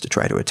nemesis to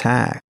try to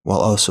attack, while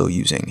also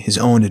using his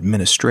own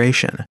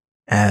administration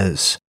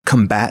as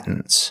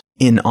combatants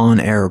in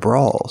on-air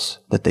brawls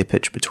that they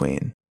pitch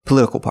between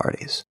political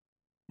parties.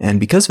 And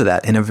because of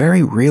that, in a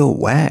very real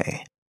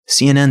way,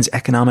 CNN's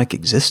economic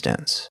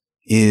existence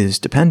is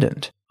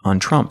dependent on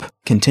Trump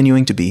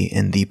continuing to be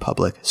in the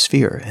public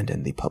sphere and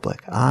in the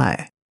public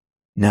eye.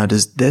 Now,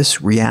 does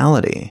this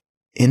reality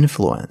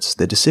influence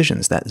the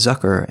decisions that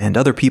Zucker and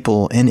other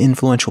people in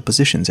influential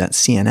positions at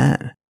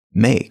CNN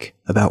make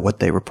about what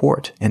they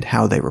report and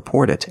how they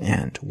report it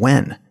and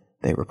when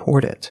they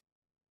report it?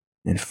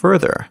 And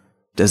further,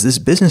 does this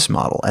business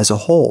model as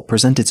a whole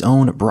present its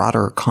own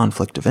broader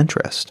conflict of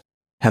interest?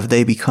 Have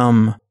they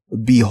become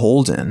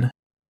beholden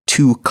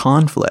to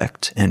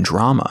conflict and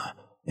drama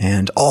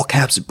and all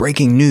caps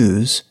breaking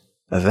news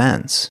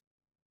events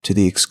to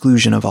the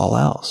exclusion of all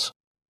else?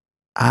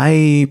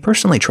 I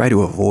personally try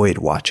to avoid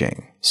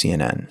watching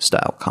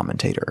CNN-style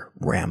commentator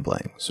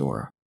ramblings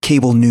or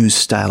cable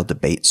news-style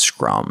debate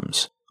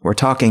scrums where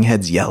talking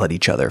heads yell at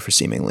each other for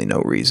seemingly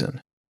no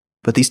reason.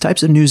 But these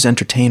types of news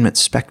entertainment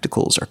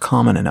spectacles are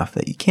common enough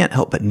that you can't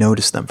help but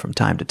notice them from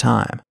time to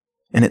time.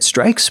 And it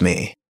strikes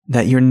me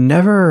that you're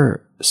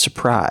never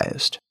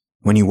surprised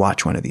when you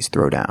watch one of these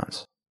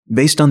throwdowns.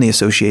 Based on the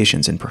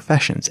associations and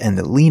professions and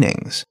the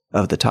leanings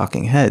of the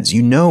talking heads,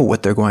 you know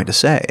what they're going to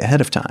say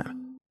ahead of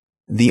time.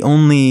 The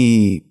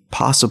only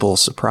possible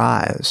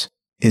surprise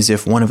is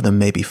if one of them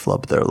maybe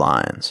flub their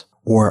lines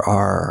or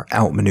are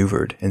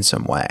outmaneuvered in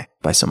some way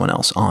by someone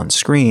else on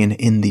screen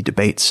in the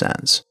debate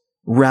sense,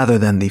 rather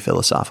than the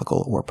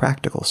philosophical or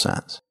practical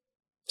sense.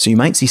 So you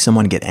might see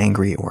someone get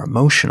angry or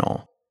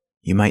emotional.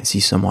 You might see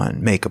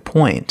someone make a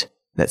point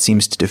that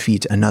seems to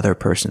defeat another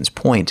person's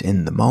point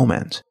in the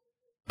moment,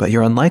 but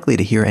you're unlikely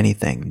to hear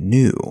anything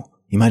new.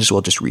 You might as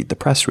well just read the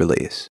press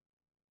release.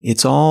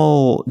 It's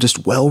all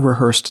just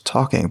well-rehearsed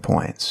talking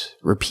points,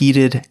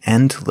 repeated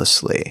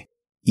endlessly,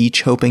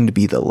 each hoping to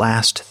be the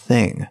last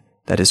thing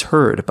that is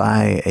heard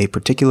by a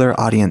particular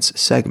audience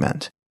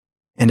segment,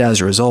 and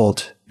as a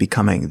result,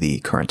 becoming the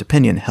current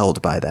opinion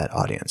held by that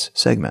audience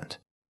segment.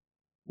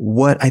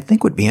 What I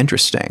think would be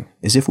interesting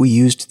is if we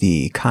used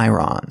the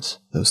chyrons,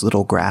 those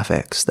little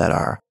graphics that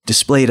are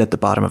displayed at the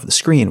bottom of the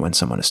screen when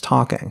someone is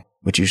talking,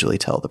 which usually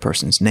tell the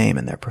person's name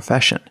and their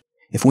profession.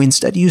 If we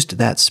instead used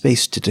that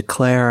space to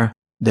declare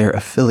their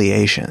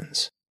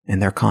affiliations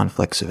and their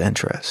conflicts of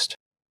interest.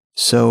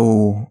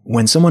 So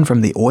when someone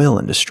from the oil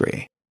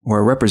industry, or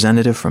a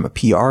representative from a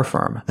PR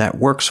firm that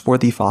works for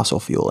the fossil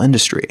fuel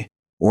industry,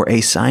 or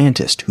a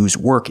scientist whose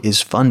work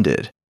is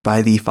funded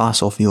by the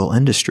fossil fuel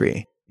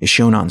industry is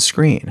shown on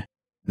screen,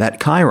 that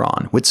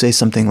chyron would say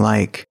something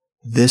like,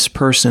 this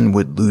person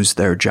would lose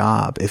their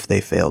job if they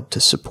failed to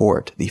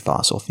support the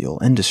fossil fuel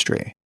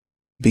industry.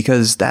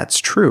 Because that's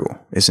true,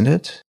 isn't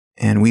it?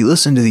 And we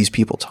listen to these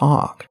people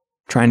talk,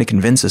 trying to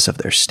convince us of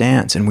their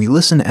stance, and we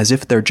listen as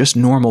if they're just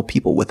normal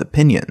people with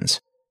opinions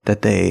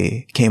that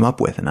they came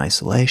up with in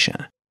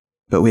isolation.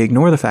 But we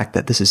ignore the fact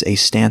that this is a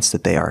stance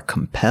that they are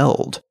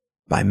compelled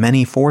by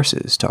many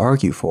forces to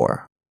argue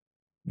for.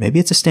 Maybe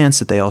it's a stance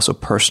that they also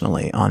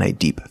personally, on a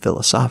deep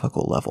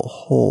philosophical level,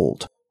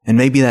 hold. And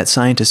maybe that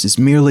scientist is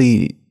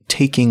merely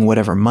taking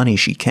whatever money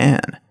she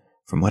can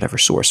from whatever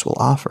source will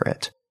offer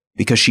it,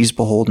 because she's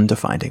beholden to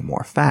finding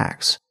more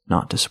facts,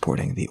 not to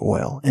supporting the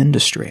oil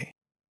industry.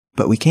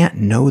 But we can't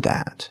know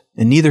that,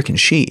 and neither can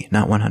she,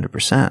 not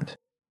 100%.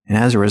 And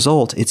as a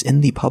result, it's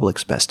in the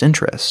public's best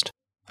interest,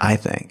 I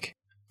think,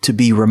 to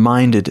be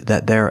reminded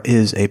that there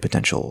is a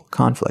potential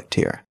conflict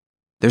here.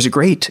 There's a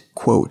great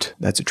quote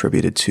that's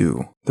attributed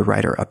to the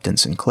writer Upton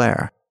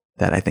Sinclair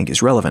that I think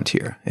is relevant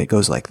here. It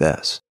goes like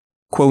this,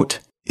 quote,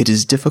 "It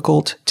is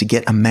difficult to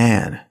get a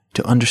man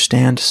to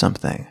understand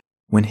something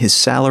when his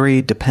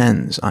salary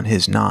depends on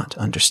his not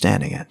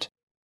understanding it."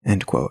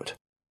 End quote.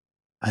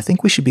 I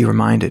think we should be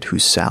reminded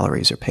whose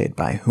salaries are paid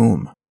by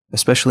whom,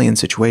 especially in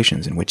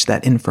situations in which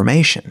that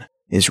information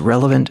is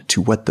relevant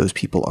to what those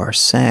people are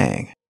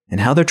saying and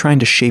how they're trying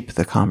to shape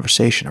the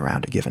conversation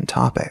around a given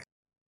topic.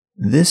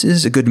 This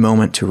is a good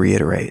moment to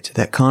reiterate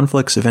that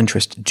conflicts of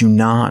interest do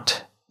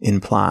not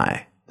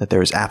imply that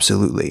there is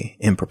absolutely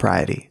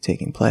impropriety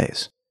taking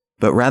place,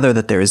 but rather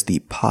that there is the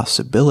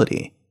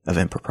possibility of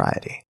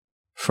impropriety.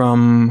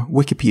 From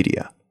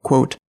Wikipedia,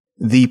 quote,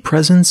 "The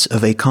presence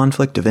of a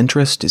conflict of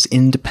interest is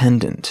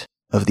independent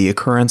of the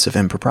occurrence of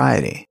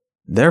impropriety.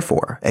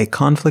 Therefore, a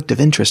conflict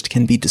of interest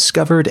can be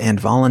discovered and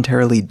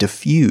voluntarily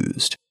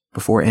diffused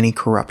before any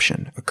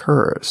corruption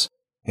occurs.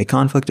 A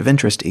conflict of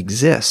interest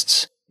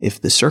exists if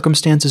the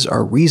circumstances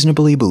are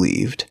reasonably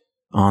believed,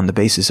 on the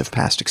basis of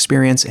past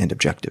experience and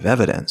objective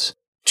evidence,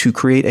 to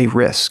create a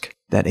risk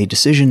that a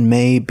decision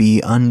may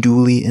be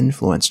unduly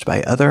influenced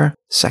by other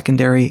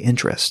secondary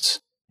interests,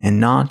 and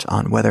not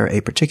on whether a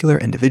particular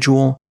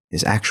individual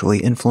is actually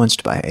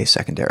influenced by a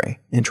secondary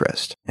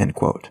interest." End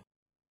quote.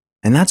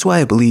 And that's why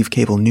I believe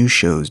cable news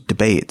shows,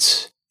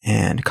 debates,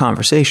 and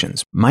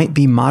conversations might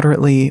be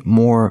moderately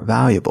more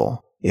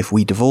valuable if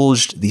we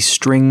divulged the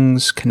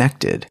strings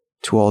connected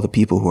to all the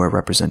people who are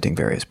representing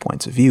various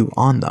points of view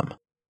on them.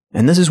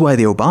 And this is why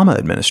the Obama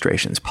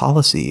administration's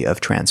policy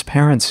of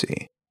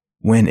transparency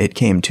when it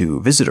came to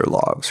visitor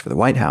logs for the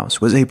White House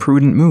was a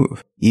prudent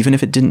move, even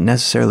if it didn't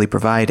necessarily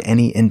provide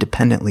any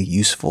independently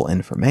useful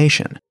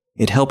information.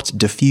 It helped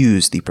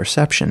diffuse the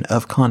perception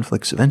of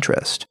conflicts of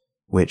interest,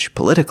 which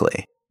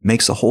politically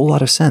makes a whole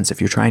lot of sense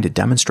if you're trying to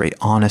demonstrate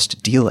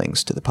honest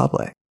dealings to the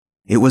public.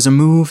 It was a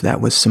move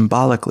that was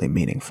symbolically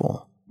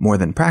meaningful, more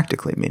than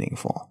practically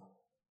meaningful.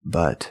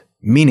 But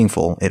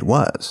meaningful it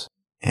was,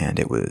 and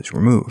it was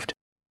removed.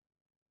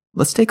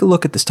 Let's take a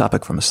look at this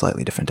topic from a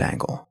slightly different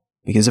angle.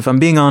 Because if I'm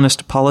being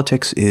honest,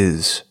 politics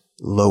is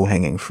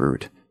low-hanging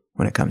fruit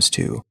when it comes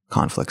to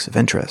conflicts of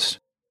interest.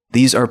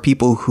 These are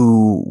people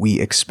who we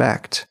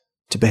expect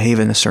to behave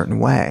in a certain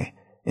way,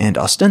 and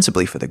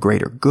ostensibly for the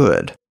greater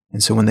good.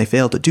 And so when they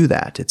fail to do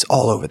that, it's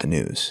all over the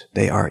news.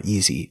 They are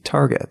easy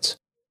targets.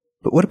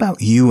 But what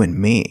about you and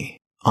me,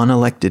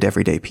 unelected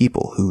everyday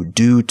people who,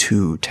 due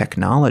to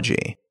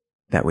technology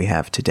that we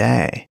have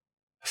today,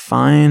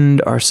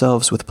 find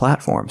ourselves with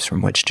platforms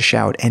from which to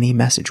shout any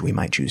message we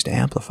might choose to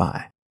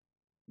amplify?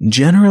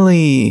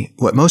 Generally,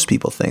 what most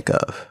people think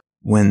of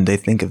when they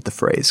think of the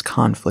phrase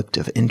conflict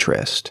of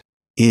interest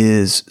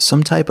is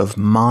some type of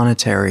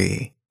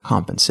monetary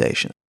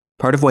compensation.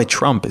 Part of why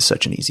Trump is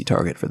such an easy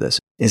target for this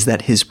is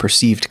that his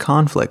perceived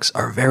conflicts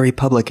are very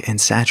public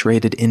and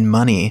saturated in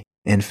money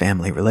and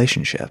family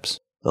relationships,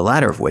 the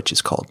latter of which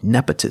is called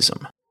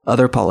nepotism.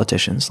 Other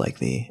politicians, like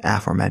the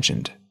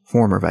aforementioned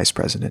former Vice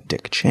President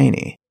Dick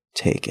Cheney,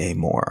 take a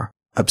more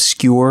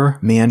obscure,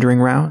 meandering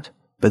route,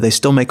 but they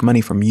still make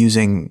money from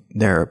using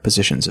their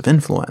positions of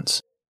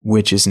influence,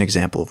 which is an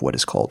example of what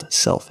is called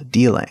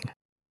self-dealing.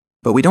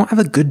 But we don't have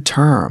a good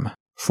term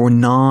for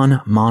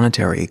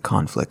non-monetary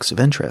conflicts of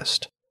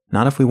interest,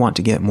 not if we want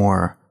to get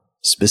more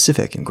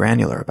specific and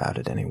granular about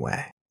it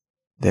anyway.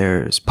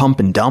 There's pump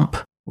and dump,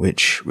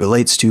 which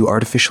relates to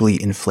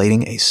artificially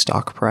inflating a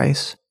stock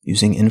price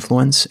using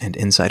influence and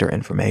insider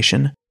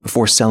information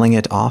before selling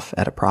it off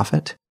at a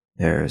profit.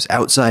 There's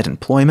outside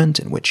employment,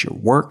 in which your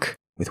work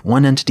with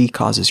one entity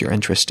causes your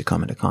interests to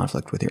come into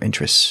conflict with your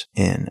interests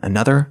in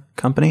another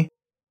company.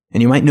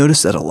 And you might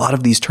notice that a lot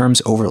of these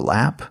terms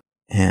overlap,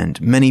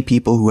 and many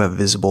people who have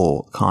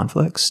visible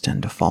conflicts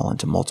tend to fall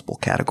into multiple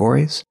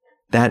categories.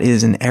 That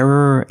is an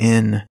error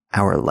in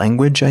our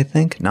language, I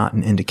think, not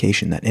an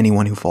indication that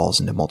anyone who falls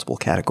into multiple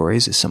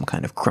categories is some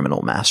kind of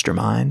criminal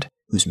mastermind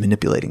who's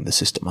manipulating the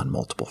system on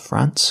multiple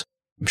fronts.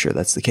 I'm sure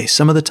that's the case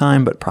some of the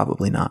time, but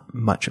probably not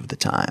much of the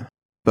time.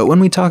 But when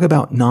we talk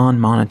about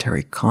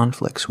non-monetary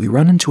conflicts, we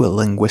run into a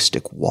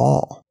linguistic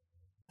wall.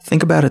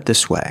 Think about it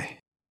this way.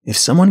 If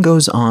someone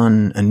goes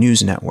on a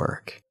news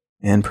network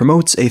and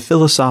promotes a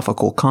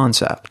philosophical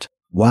concept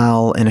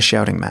while in a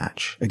shouting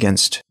match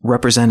against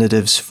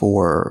representatives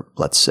for,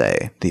 let's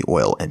say, the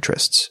oil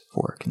interests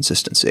for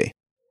consistency,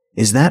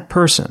 is that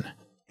person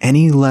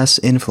any less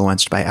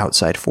influenced by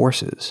outside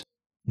forces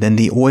than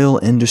the oil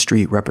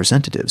industry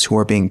representatives who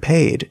are being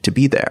paid to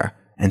be there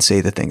and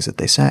say the things that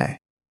they say?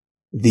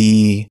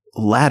 The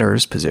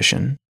latter's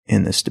position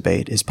in this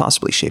debate is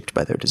possibly shaped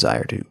by their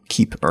desire to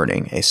keep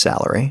earning a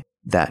salary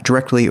that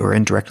directly or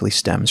indirectly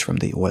stems from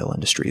the oil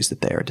industries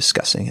that they are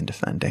discussing and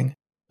defending.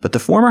 But the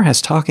former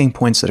has talking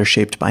points that are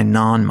shaped by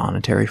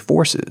non-monetary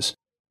forces,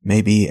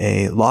 maybe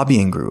a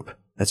lobbying group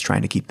that's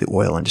trying to keep the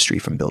oil industry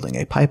from building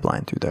a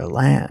pipeline through their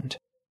land.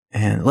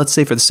 And let's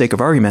say for the sake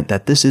of argument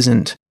that this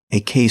isn't a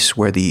case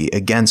where the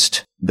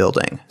against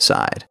building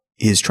side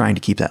is trying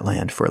to keep that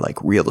land for like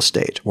real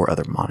estate or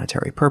other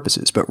monetary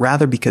purposes, but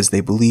rather because they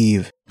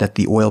believe that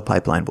the oil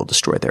pipeline will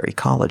destroy their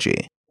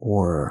ecology,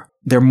 or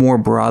they're more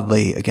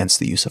broadly against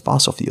the use of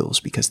fossil fuels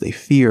because they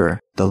fear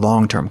the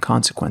long-term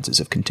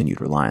consequences of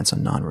continued reliance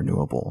on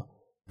non-renewable,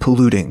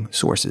 polluting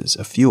sources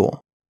of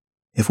fuel.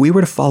 If we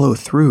were to follow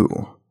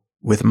through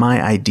with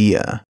my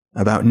idea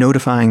about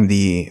notifying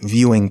the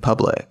viewing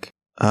public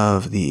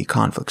of the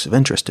conflicts of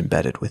interest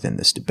embedded within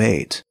this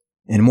debate,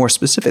 and more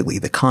specifically,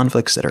 the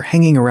conflicts that are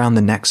hanging around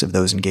the necks of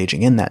those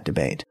engaging in that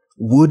debate,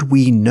 would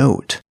we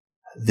note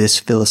this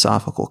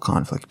philosophical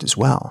conflict as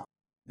well?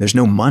 There's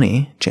no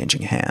money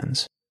changing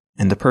hands,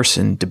 and the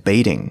person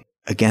debating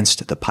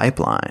against the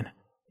pipeline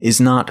is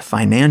not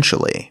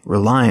financially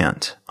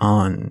reliant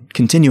on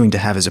continuing to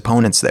have his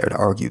opponents there to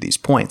argue these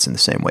points in the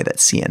same way that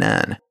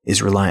CNN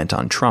is reliant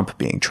on Trump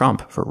being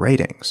Trump for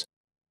ratings.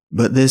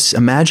 But this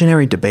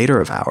imaginary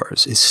debater of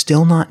ours is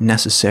still not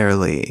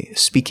necessarily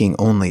speaking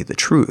only the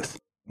truth,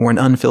 or an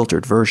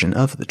unfiltered version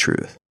of the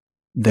truth.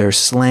 Their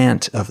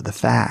slant of the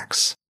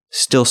facts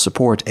still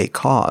support a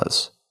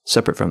cause,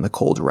 separate from the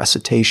cold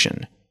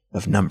recitation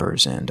of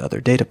numbers and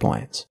other data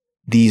points.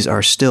 These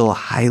are still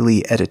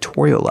highly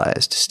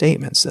editorialized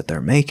statements that they're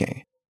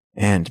making,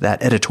 and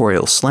that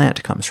editorial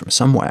slant comes from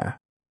somewhere.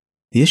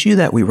 The issue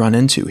that we run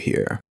into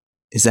here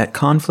is that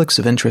conflicts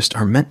of interest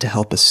are meant to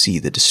help us see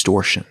the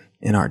distortion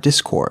in our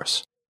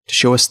discourse, to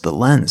show us the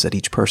lens that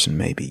each person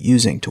may be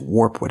using to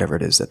warp whatever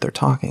it is that they're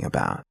talking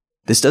about.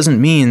 This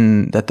doesn't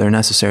mean that they're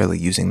necessarily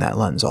using that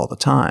lens all the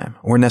time,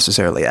 or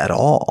necessarily at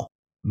all,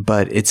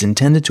 but it's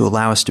intended to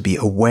allow us to be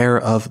aware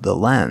of the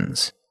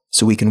lens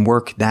so we can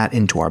work that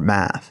into our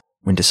math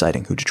when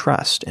deciding who to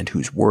trust and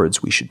whose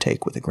words we should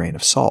take with a grain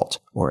of salt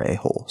or a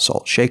whole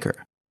salt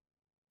shaker.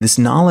 This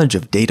knowledge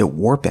of data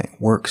warping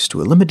works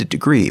to a limited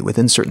degree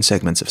within certain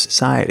segments of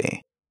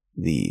society.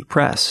 The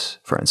press,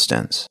 for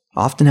instance,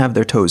 often have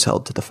their toes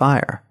held to the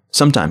fire,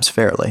 sometimes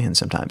fairly and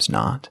sometimes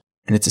not.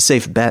 And it's a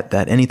safe bet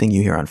that anything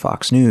you hear on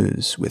Fox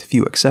News, with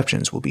few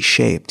exceptions, will be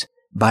shaped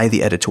by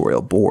the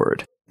editorial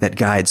board that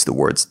guides the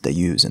words that they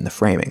use and the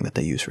framing that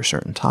they use for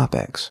certain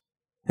topics.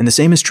 And the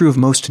same is true of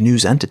most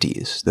news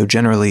entities, though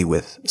generally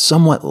with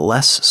somewhat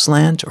less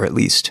slant, or at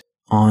least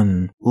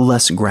on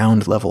less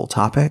ground-level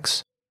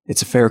topics.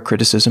 It's a fair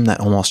criticism that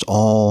almost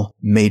all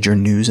major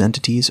news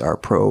entities are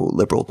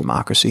pro-liberal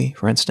democracy,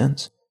 for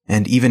instance,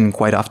 and even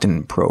quite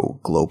often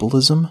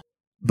pro-globalism.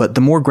 But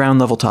the more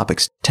ground-level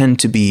topics tend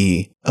to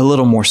be a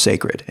little more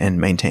sacred and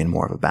maintain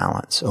more of a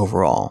balance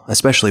overall,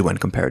 especially when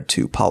compared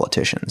to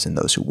politicians and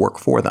those who work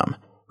for them,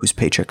 whose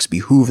paychecks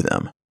behoove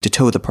them to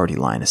toe the party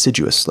line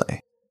assiduously.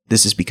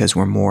 This is because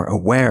we're more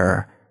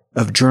aware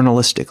of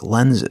journalistic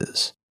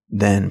lenses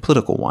than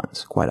political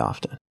ones, quite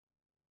often.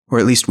 Or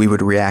at least we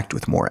would react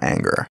with more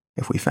anger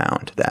if we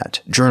found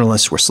that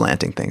journalists were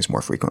slanting things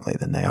more frequently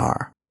than they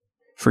are.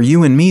 For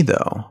you and me,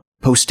 though,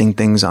 posting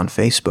things on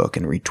Facebook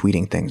and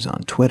retweeting things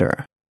on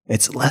Twitter,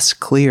 it's less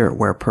clear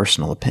where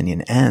personal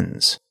opinion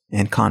ends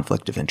and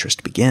conflict of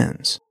interest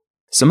begins.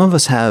 Some of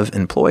us have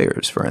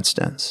employers, for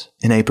instance,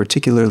 in a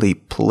particularly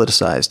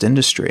politicized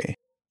industry,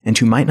 and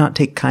who might not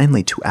take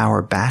kindly to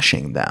our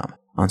bashing them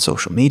on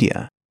social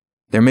media.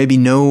 There may be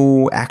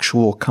no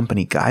actual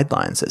company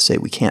guidelines that say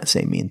we can't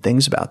say mean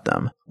things about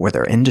them or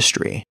their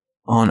industry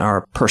on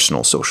our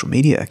personal social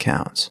media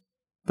accounts,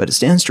 but it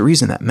stands to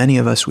reason that many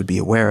of us would be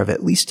aware of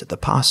at least the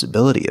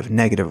possibility of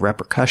negative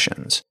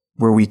repercussions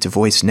were we to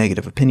voice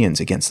negative opinions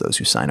against those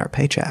who sign our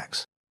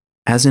paychecks.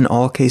 As in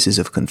all cases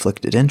of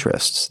conflicted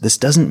interests, this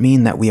doesn't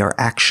mean that we are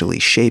actually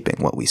shaping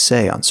what we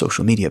say on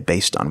social media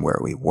based on where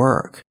we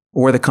work,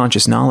 or the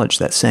conscious knowledge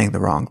that saying the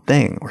wrong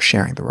thing or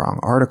sharing the wrong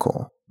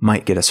article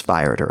might get us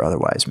fired or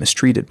otherwise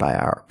mistreated by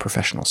our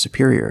professional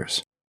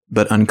superiors.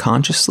 But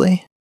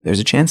unconsciously, there's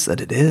a chance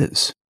that it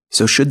is.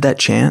 So should that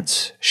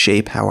chance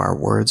shape how our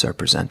words are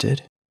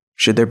presented?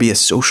 Should there be a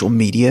social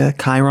media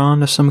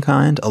chyron of some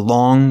kind,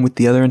 along with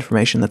the other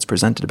information that's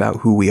presented about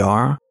who we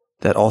are,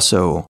 that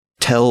also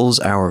tells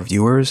our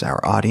viewers,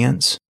 our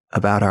audience,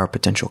 about our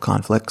potential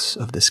conflicts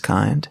of this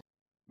kind?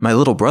 My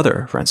little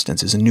brother, for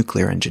instance, is a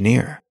nuclear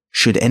engineer.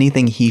 Should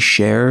anything he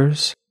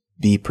shares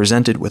be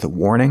presented with a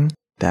warning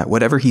that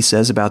whatever he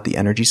says about the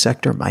energy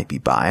sector might be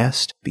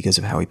biased because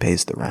of how he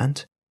pays the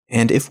rent?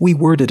 And if we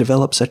were to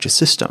develop such a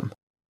system,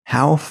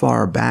 how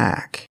far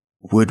back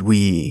would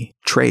we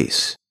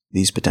trace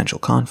these potential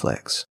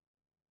conflicts?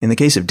 In the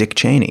case of Dick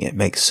Cheney, it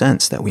makes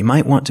sense that we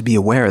might want to be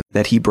aware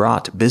that he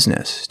brought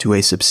business to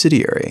a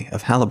subsidiary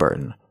of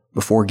Halliburton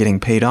before getting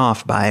paid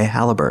off by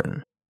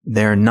Halliburton.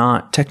 They're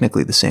not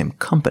technically the same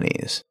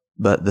companies,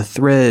 but the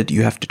thread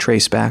you have to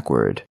trace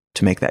backward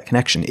to make that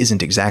connection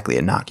isn't exactly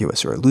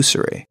innocuous or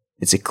illusory.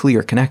 It's a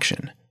clear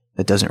connection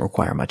that doesn't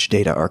require much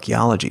data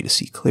archaeology to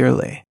see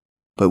clearly.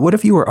 But what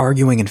if you were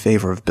arguing in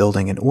favor of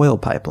building an oil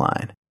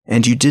pipeline,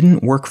 and you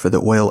didn't work for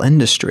the oil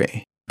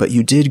industry, but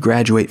you did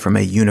graduate from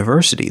a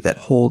university that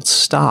holds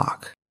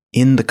stock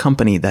in the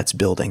company that's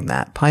building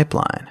that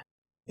pipeline?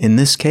 In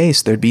this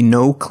case, there'd be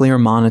no clear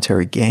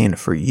monetary gain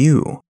for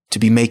you to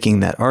be making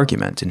that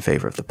argument in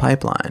favor of the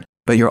pipeline,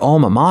 but your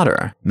alma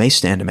mater may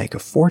stand to make a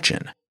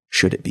fortune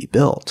should it be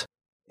built.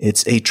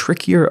 It's a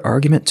trickier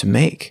argument to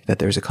make that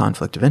there's a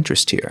conflict of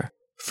interest here.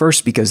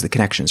 First, because the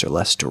connections are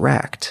less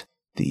direct.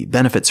 The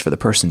benefits for the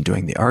person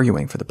doing the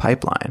arguing for the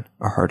pipeline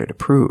are harder to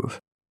prove.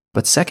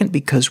 But second,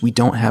 because we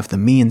don't have the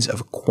means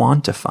of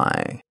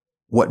quantifying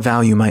what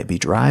value might be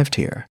derived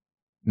here.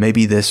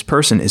 Maybe this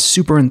person is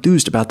super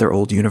enthused about their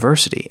old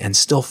university and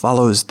still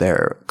follows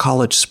their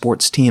college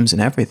sports teams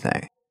and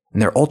everything,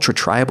 and they're ultra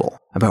tribal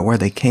about where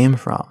they came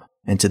from.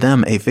 And to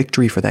them, a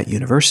victory for that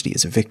university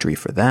is a victory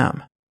for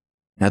them.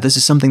 Now, this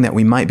is something that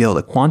we might be able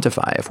to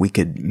quantify if we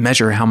could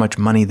measure how much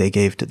money they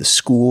gave to the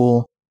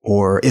school,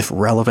 or if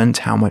relevant,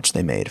 how much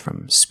they made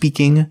from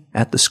speaking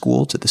at the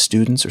school to the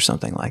students or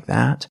something like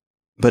that.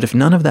 But if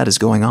none of that is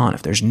going on,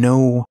 if there's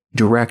no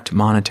direct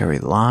monetary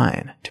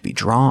line to be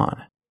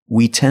drawn,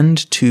 we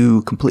tend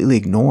to completely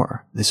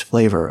ignore this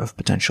flavor of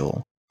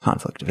potential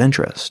conflict of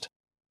interest,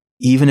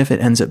 even if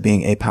it ends up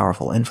being a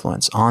powerful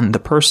influence on the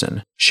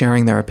person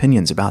sharing their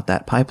opinions about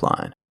that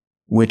pipeline,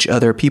 which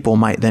other people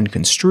might then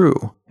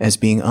construe as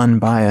being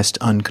unbiased,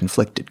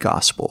 unconflicted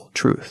gospel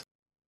truth.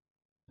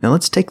 Now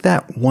let's take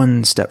that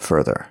one step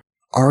further,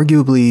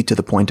 arguably to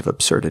the point of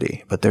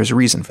absurdity, but there's a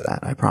reason for that,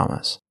 I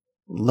promise.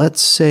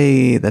 Let's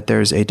say that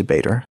there's a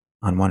debater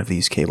on one of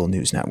these cable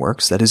news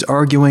networks that is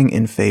arguing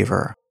in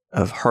favor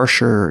of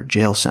harsher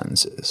jail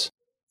sentences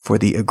for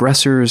the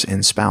aggressors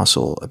in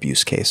spousal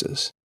abuse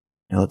cases.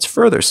 Now let's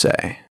further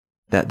say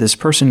that this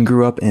person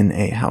grew up in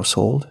a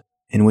household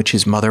in which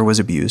his mother was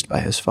abused by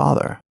his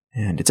father,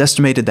 and it's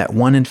estimated that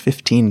 1 in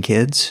 15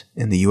 kids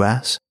in the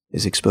US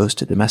is exposed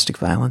to domestic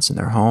violence in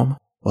their home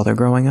while they're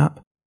growing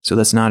up. so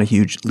that's not a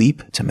huge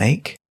leap to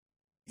make.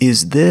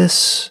 Is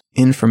this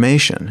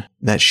information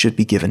that should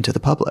be given to the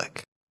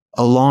public,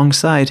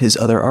 alongside his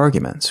other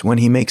arguments when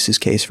he makes his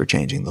case for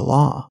changing the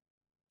law?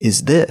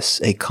 Is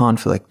this a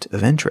conflict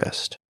of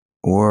interest?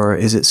 Or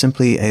is it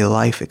simply a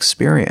life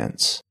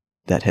experience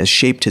that has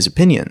shaped his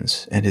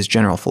opinions and his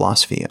general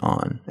philosophy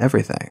on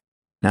everything?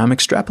 Now, I'm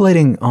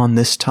extrapolating on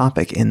this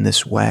topic in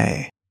this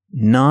way,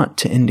 not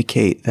to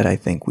indicate that I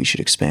think we should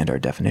expand our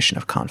definition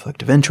of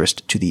conflict of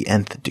interest to the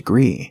nth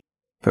degree,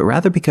 but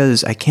rather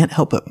because I can't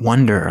help but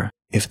wonder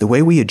if the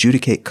way we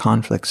adjudicate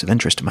conflicts of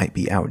interest might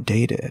be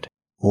outdated,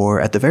 or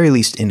at the very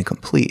least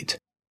incomplete.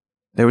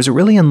 There was a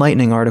really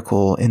enlightening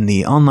article in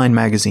the online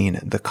magazine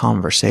The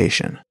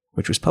Conversation,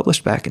 which was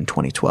published back in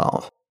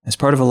 2012, as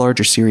part of a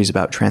larger series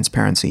about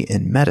transparency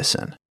in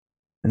medicine.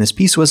 And this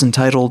piece was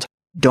entitled,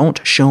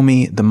 "Don't Show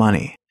Me the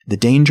Money: The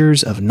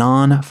Dangers of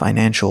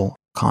Non-Financial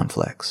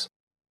Conflicts."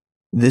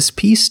 This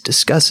piece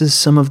discusses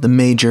some of the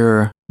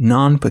major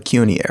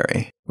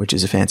non-pecuniary, which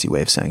is a fancy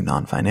way of saying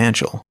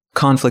non-financial,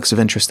 conflicts of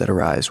interest that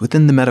arise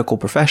within the medical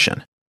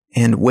profession,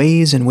 and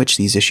ways in which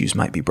these issues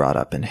might be brought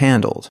up and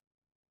handled.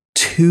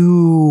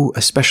 Two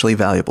especially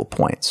valuable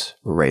points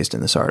were raised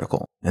in this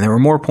article, and there were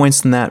more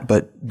points than that,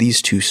 but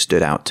these two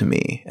stood out to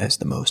me as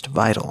the most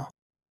vital.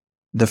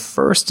 The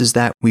first is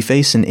that we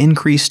face an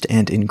increased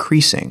and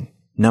increasing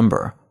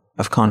number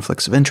of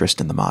conflicts of interest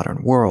in the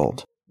modern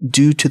world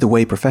due to the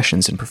way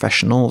professions and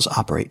professionals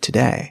operate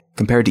today,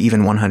 compared to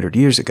even 100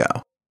 years ago.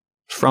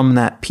 From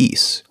that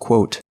piece,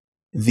 quote,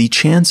 "The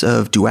chance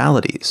of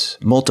dualities,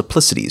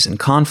 multiplicities, and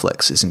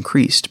conflicts is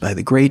increased by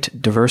the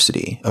great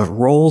diversity of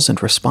roles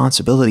and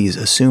responsibilities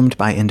assumed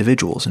by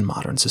individuals in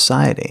modern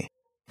society.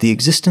 The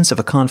existence of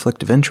a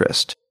conflict of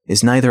interest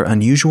is neither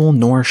unusual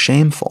nor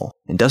shameful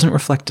and doesn't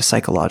reflect a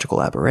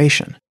psychological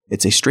aberration.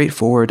 It's a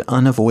straightforward,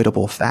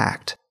 unavoidable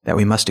fact that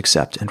we must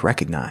accept and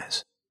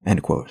recognize."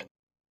 End quote.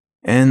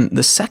 And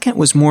the second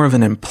was more of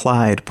an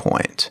implied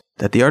point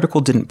that the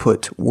article didn't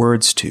put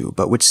words to,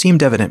 but which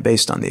seemed evident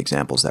based on the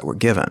examples that were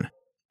given,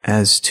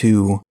 as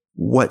to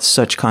what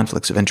such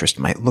conflicts of interest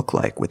might look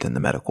like within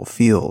the medical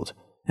field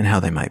and how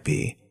they might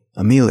be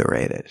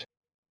ameliorated.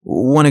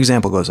 One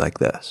example goes like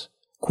this,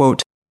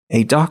 quote,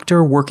 "A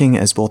doctor working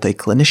as both a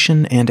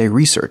clinician and a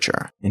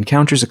researcher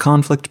encounters a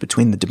conflict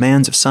between the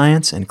demands of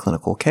science and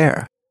clinical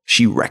care.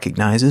 She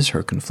recognizes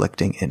her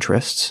conflicting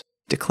interests,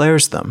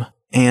 declares them,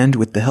 and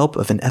with the help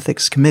of an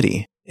ethics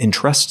committee,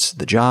 entrusts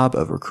the job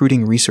of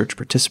recruiting research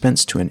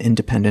participants to an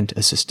independent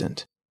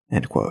assistant."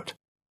 End quote.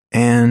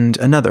 And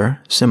another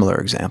similar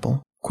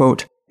example,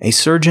 quote, "A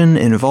surgeon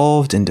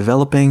involved in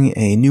developing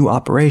a new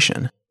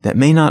operation that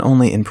may not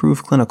only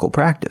improve clinical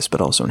practice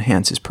but also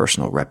enhance his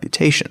personal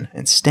reputation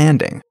and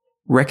standing,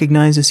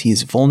 recognizes he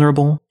is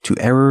vulnerable to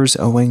errors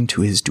owing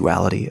to his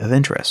duality of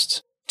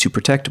interests. To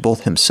protect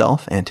both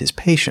himself and his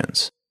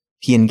patients,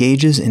 he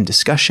engages in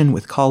discussion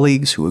with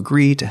colleagues who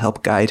agree to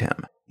help guide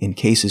him in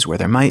cases where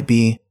there might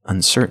be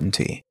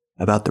uncertainty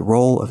about the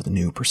role of the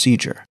new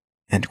procedure."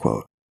 End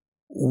quote.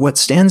 What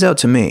stands out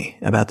to me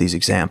about these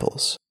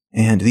examples,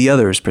 and the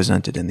others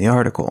presented in the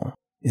article,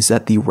 is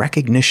that the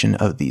recognition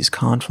of these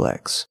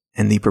conflicts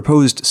and the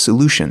proposed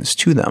solutions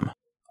to them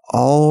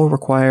all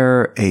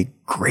require a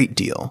great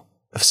deal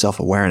of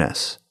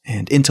self-awareness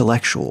and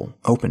intellectual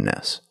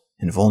openness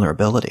and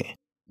vulnerability,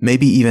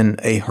 maybe even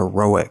a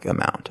heroic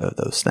amount of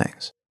those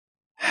things.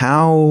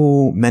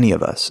 How many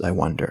of us, I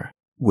wonder,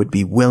 would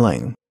be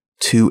willing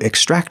to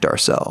extract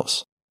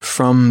ourselves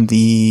from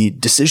the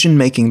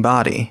decision-making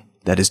body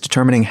that is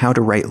determining how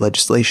to write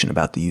legislation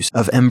about the use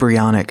of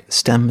embryonic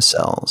stem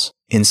cells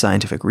in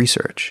scientific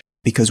research,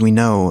 because we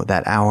know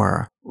that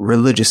our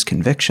religious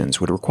convictions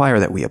would require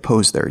that we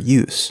oppose their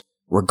use,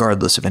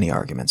 regardless of any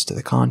arguments to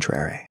the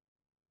contrary.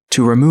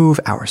 To remove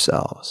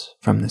ourselves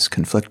from this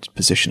conflicted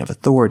position of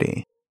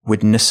authority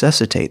would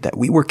necessitate that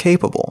we were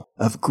capable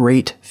of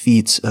great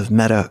feats of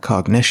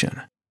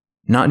metacognition,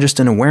 not just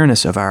an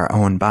awareness of our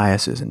own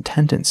biases and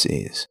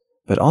tendencies,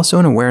 but also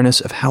an awareness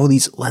of how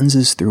these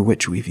lenses through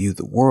which we view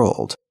the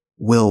world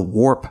will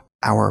warp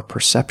our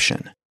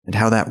perception, and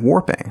how that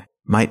warping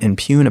might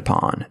impugn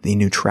upon the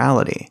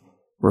neutrality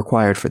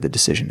required for the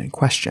decision in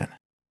question.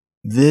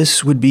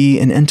 This would be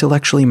an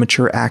intellectually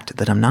mature act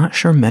that I'm not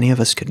sure many of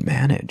us could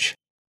manage.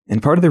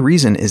 And part of the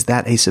reason is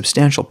that a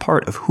substantial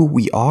part of who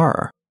we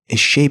are is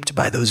shaped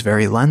by those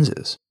very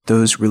lenses,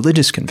 those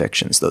religious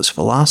convictions, those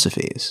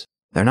philosophies.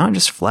 They're not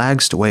just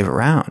flags to wave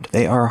around,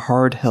 they are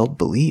hard-held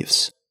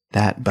beliefs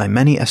that, by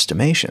many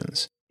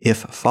estimations, if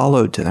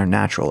followed to their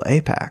natural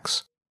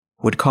apex,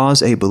 would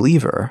cause a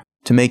believer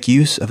to make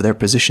use of their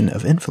position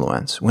of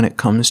influence when it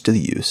comes to the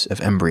use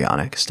of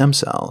embryonic stem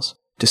cells,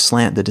 to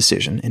slant the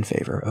decision in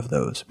favor of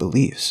those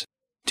beliefs.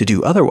 To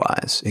do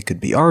otherwise, it could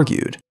be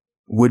argued,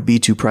 would be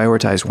to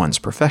prioritize one's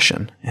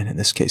profession, and in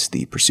this case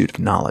the pursuit of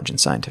knowledge and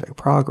scientific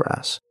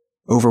progress,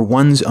 over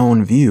one's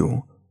own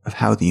view of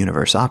how the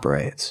universe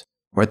operates,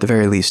 or at the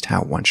very least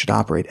how one should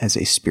operate as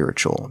a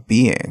spiritual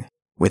being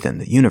within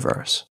the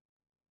universe.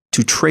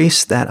 To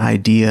trace that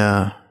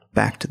idea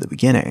back to the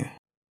beginning,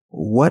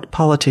 what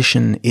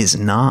politician is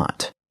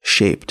not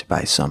shaped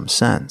by some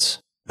sense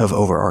of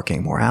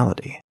overarching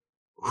morality?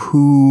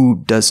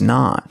 Who does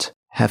not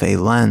have a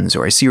lens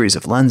or a series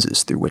of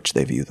lenses through which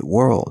they view the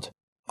world?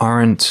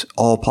 Aren't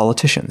all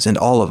politicians and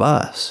all of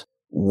us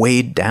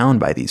weighed down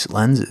by these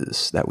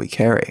lenses that we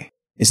carry?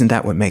 Isn't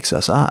that what makes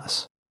us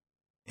us?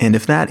 And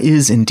if that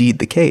is indeed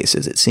the case,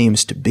 as it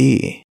seems to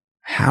be,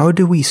 how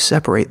do we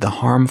separate the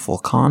harmful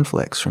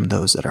conflicts from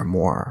those that are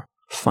more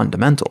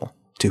fundamental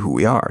to who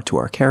we are, to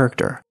our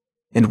character?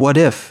 And what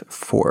if,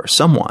 for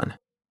someone,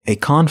 a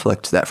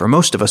conflict that for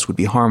most of us would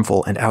be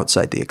harmful and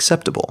outside the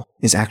acceptable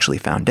is actually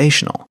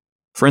foundational?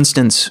 For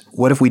instance,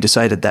 what if we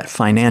decided that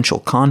financial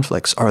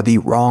conflicts are the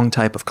wrong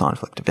type of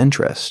conflict of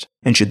interest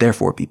and should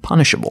therefore be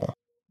punishable?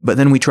 But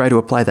then we try to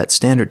apply that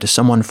standard to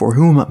someone for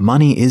whom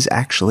money is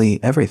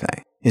actually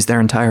everything, is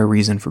their entire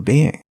reason for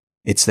being.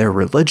 It's their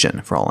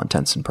religion for all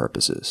intents and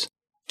purposes.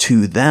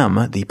 To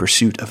them, the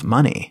pursuit of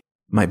money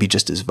might be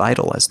just as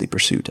vital as the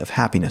pursuit of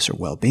happiness or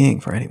well-being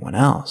for anyone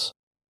else.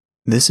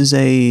 This is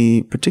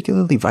a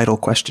particularly vital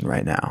question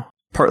right now,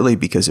 partly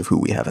because of who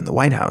we have in the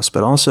White House,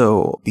 but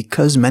also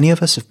because many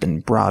of us have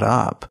been brought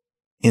up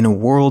in a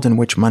world in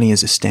which money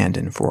is a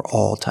stand-in for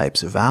all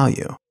types of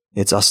value.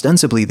 It's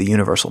ostensibly the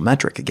universal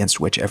metric against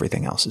which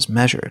everything else is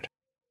measured.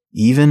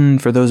 Even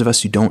for those of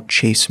us who don't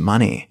chase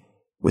money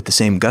with the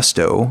same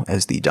gusto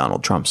as the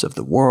Donald Trumps of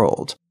the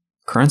world,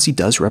 currency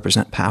does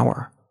represent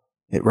power.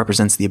 It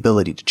represents the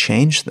ability to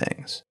change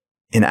things.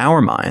 In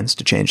our minds,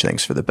 to change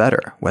things for the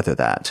better, whether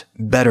that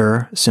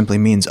better simply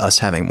means us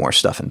having more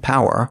stuff and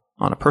power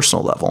on a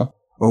personal level,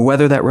 or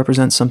whether that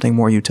represents something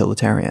more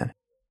utilitarian,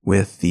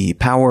 with the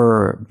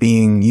power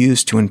being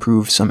used to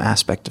improve some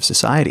aspect of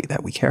society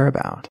that we care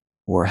about,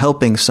 or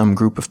helping some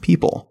group of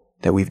people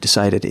that we've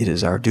decided it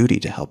is our duty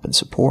to help and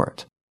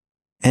support.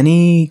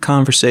 Any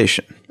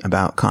conversation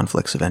about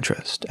conflicts of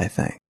interest, I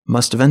think,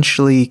 must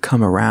eventually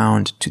come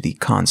around to the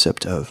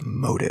concept of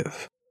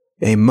motive.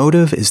 A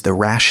motive is the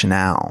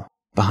rationale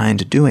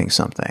behind doing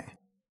something.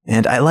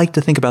 And I like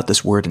to think about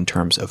this word in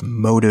terms of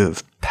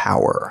motive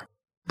power,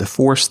 the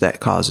force that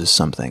causes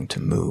something to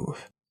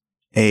move.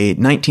 A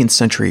 19th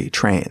century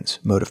train's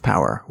motive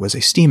power was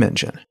a steam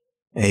engine.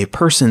 A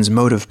person's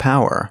motive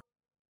power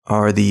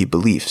are the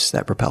beliefs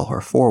that propel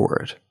her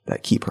forward,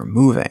 that keep her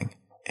moving,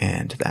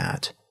 and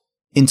that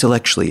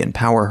intellectually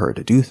empower her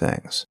to do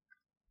things.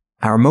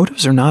 Our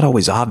motives are not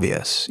always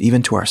obvious,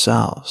 even to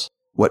ourselves.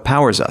 What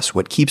powers us,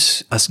 what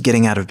keeps us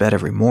getting out of bed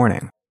every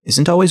morning,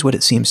 isn't always what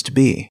it seems to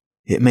be.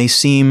 It may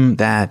seem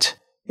that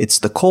it's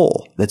the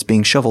coal that's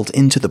being shoveled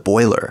into the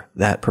boiler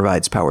that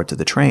provides power to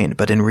the train,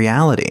 but in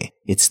reality,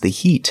 it's the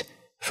heat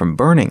from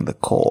burning the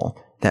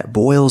coal that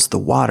boils the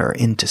water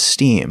into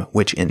steam,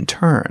 which in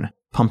turn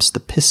pumps the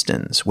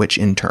pistons, which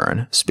in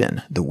turn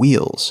spin the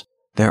wheels.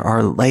 There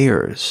are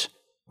layers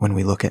when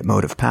we look at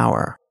motive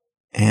power,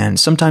 and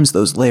sometimes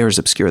those layers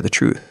obscure the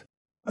truth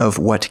of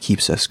what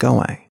keeps us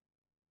going.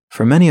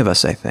 For many of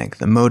us, I think,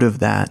 the motive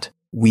that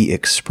we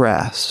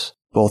express,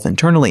 both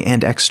internally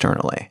and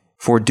externally,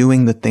 for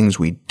doing the things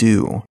we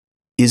do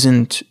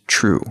isn't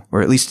true,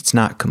 or at least it's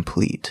not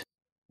complete.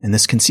 And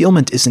this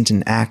concealment isn't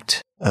an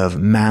act of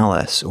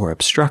malice or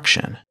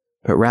obstruction,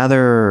 but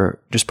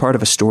rather just part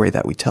of a story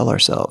that we tell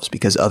ourselves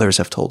because others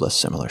have told us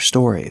similar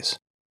stories.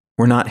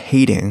 We're not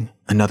hating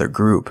another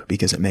group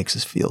because it makes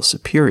us feel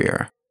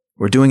superior.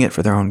 We're doing it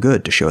for their own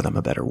good to show them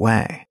a better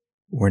way.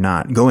 We're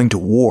not going to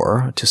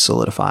war to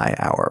solidify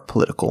our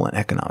political and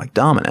economic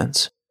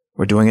dominance.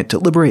 We're doing it to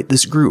liberate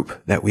this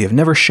group that we have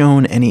never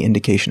shown any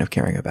indication of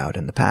caring about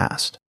in the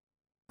past.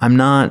 I'm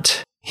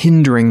not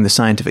hindering the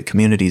scientific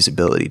community's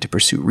ability to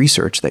pursue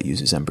research that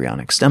uses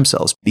embryonic stem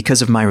cells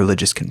because of my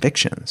religious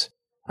convictions.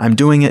 I'm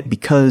doing it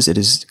because it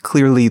is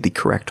clearly the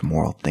correct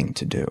moral thing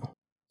to do.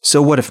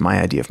 So what if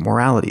my idea of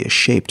morality is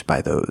shaped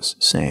by those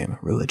same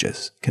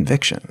religious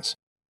convictions?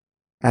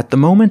 At the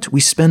moment,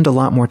 we spend a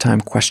lot more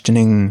time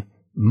questioning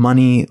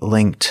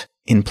money-linked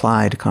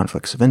implied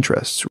conflicts of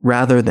interest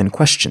rather than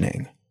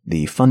questioning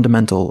the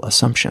fundamental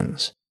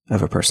assumptions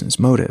of a person's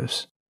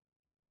motives.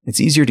 It's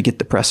easier to get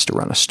the press to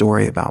run a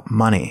story about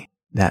money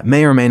that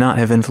may or may not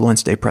have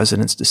influenced a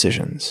president's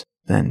decisions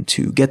than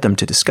to get them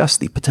to discuss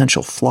the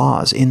potential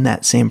flaws in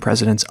that same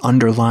president's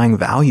underlying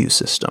value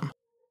system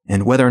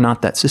and whether or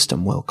not that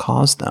system will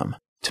cause them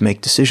to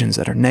make decisions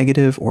that are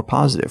negative or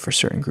positive for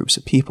certain groups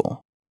of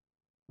people.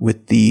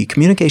 With the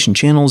communication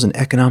channels and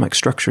economic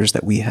structures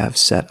that we have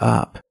set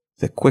up,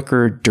 the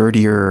quicker,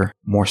 dirtier,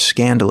 more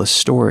scandalous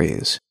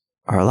stories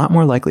are a lot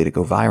more likely to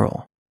go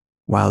viral,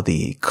 while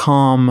the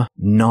calm,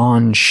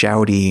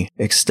 non-shouty,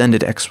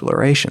 extended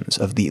explorations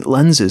of the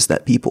lenses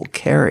that people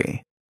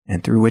carry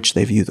and through which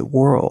they view the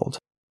world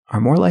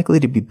are more likely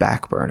to be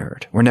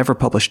backburnered or never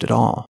published at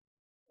all.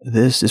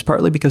 This is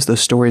partly because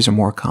those stories are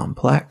more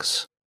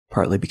complex,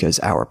 partly because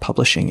our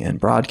publishing and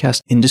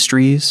broadcast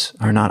industries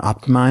are not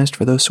optimized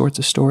for those sorts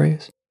of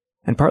stories,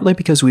 and partly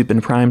because we've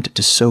been primed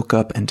to soak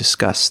up and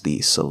discuss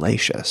the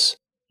salacious,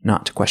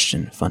 not to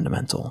question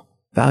fundamental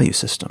value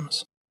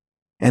systems.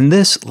 And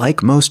this,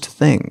 like most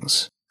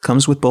things,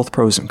 comes with both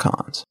pros and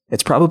cons.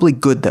 It's probably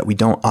good that we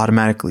don't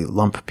automatically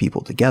lump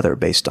people together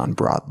based on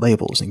broad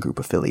labels and group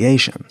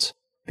affiliations,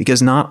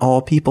 because not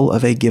all people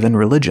of a given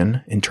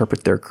religion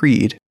interpret their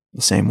creed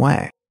the same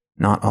way.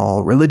 Not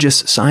all religious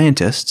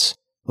scientists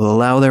will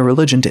allow their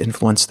religion to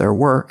influence their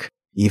work,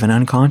 even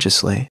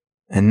unconsciously,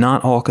 and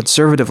not all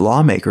conservative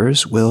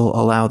lawmakers will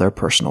allow their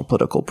personal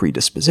political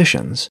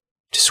predispositions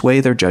to sway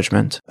their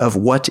judgment of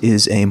what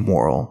is a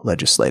moral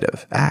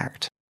legislative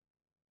act.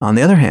 On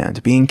the other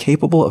hand, being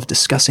capable of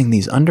discussing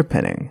these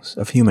underpinnings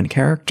of human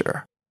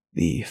character,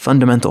 the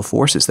fundamental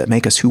forces that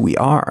make us who we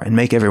are and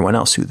make everyone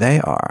else who they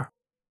are,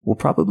 will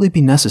probably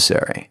be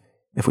necessary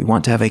if we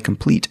want to have a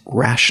complete,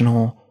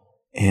 rational,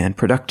 and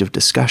productive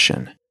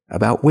discussion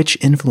about which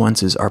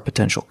influences are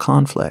potential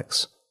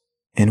conflicts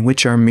and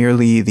which are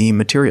merely the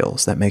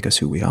materials that make us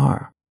who we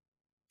are.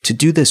 To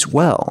do this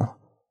well,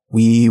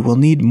 we will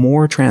need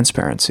more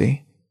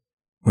transparency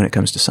when it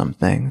comes to some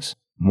things,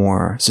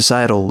 more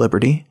societal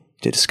liberty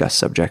to discuss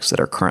subjects that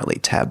are currently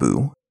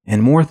taboo,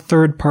 and more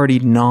third-party,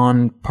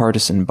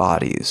 non-partisan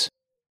bodies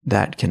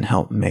that can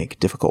help make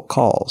difficult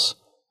calls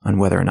on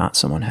whether or not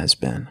someone has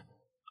been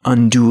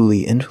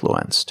unduly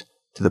influenced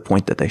to the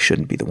point that they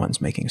shouldn't be the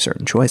ones making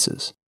certain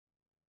choices.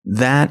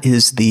 That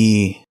is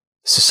the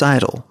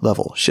societal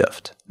level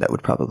shift that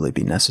would probably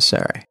be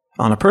necessary.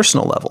 On a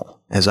personal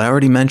level, as I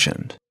already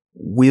mentioned,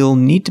 we'll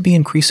need to be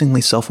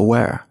increasingly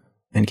self-aware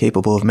and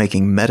capable of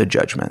making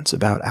meta-judgments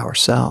about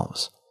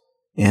ourselves.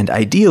 And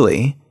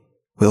ideally,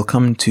 we'll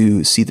come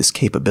to see this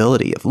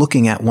capability of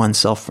looking at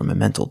oneself from a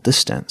mental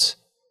distance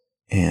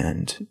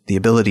and the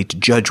ability to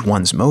judge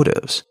one's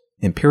motives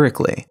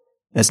empirically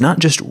as not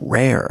just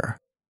rare,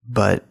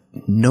 but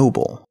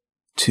noble.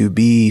 To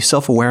be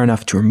self-aware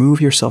enough to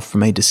remove yourself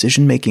from a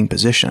decision-making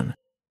position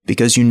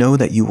because you know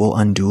that you will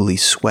unduly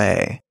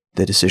sway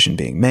the decision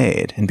being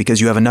made, and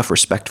because you have enough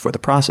respect for the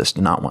process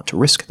to not want to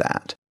risk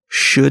that,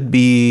 should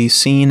be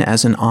seen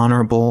as an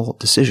honorable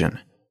decision,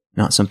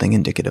 not something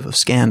indicative of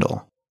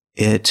scandal.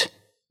 It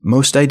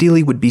most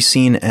ideally would be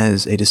seen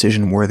as a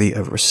decision worthy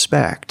of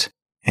respect,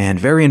 and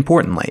very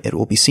importantly, it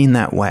will be seen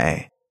that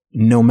way,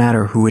 no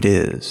matter who it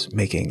is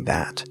making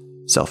that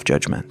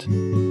self-judgment.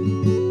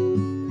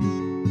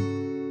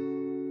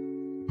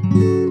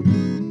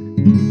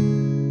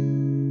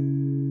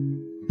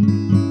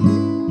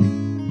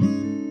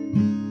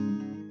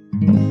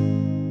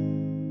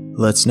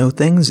 Let's Know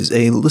Things is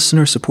a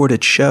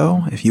listener-supported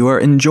show. If you are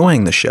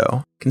enjoying the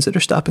show, consider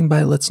stopping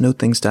by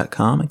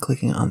letsknowthings.com and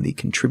clicking on the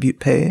Contribute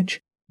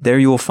page. There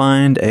you will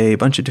find a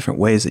bunch of different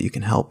ways that you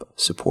can help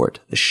support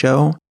the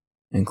show,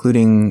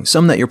 including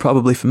some that you're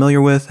probably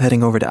familiar with,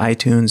 heading over to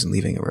iTunes and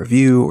leaving a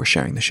review or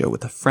sharing the show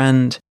with a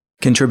friend,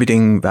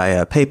 contributing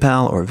via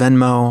PayPal or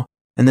Venmo,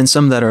 and then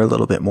some that are a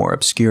little bit more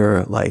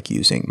obscure, like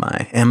using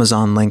my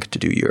Amazon link to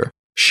do your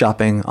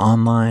shopping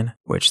online,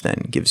 which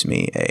then gives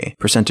me a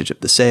percentage of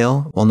the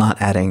sale while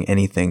not adding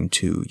anything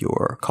to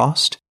your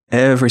cost.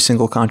 Every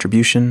single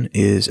contribution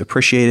is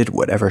appreciated,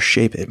 whatever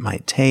shape it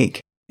might take.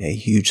 A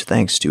huge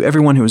thanks to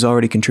everyone who has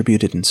already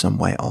contributed in some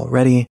way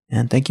already,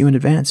 and thank you in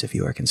advance if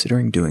you are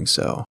considering doing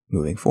so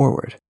moving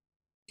forward.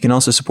 You can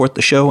also support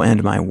the show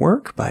and my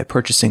work by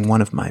purchasing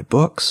one of my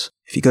books.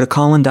 If you go to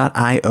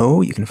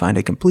Colin.io, you can find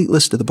a complete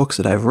list of the books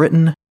that I've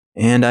written,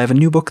 and I have a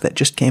new book that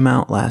just came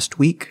out last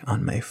week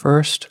on May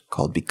 1st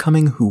called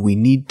Becoming Who We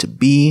Need to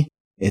Be.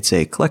 It's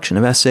a collection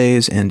of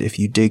essays, and if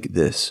you dig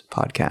this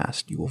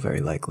podcast, you will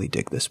very likely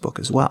dig this book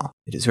as well.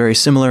 It is very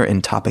similar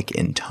in topic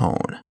and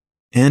tone.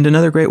 And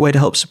another great way to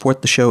help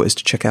support the show is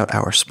to check out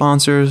our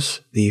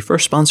sponsors. The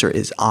first sponsor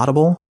is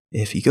Audible.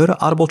 If you go to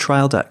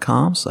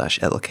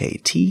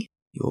audibletrial.com/LKT,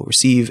 you will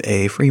receive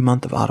a free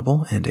month of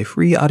Audible and a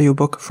free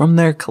audiobook from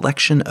their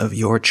collection of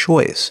your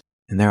choice.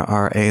 And there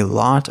are a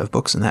lot of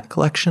books in that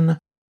collection.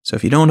 So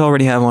if you don't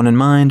already have one in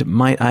mind,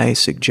 might I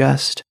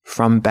suggest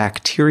From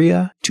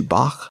Bacteria to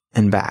Bach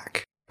and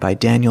Back by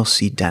Daniel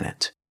C.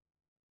 Dennett.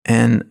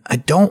 And I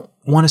don't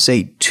want to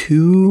say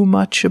too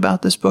much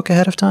about this book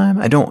ahead of time.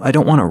 I don't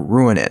want to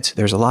ruin it.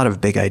 There's a lot of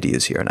big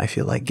ideas here, and I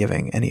feel like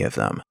giving any of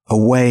them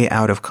away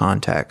out of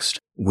context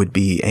would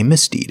be a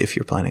misdeed if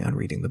you're planning on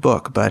reading the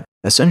book. But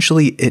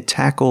essentially, it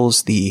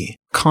tackles the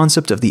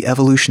concept of the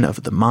evolution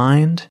of the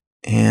mind,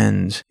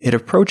 and it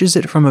approaches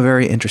it from a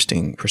very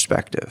interesting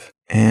perspective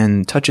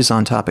and touches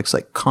on topics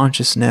like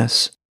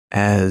consciousness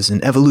as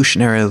an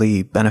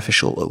evolutionarily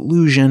beneficial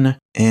illusion.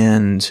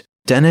 And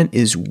Dennett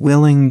is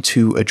willing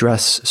to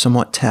address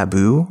somewhat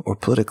taboo or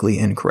politically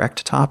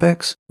incorrect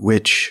topics,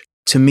 which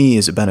to me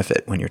is a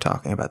benefit when you're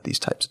talking about these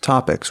types of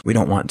topics. We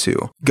don't want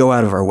to go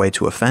out of our way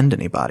to offend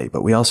anybody,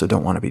 but we also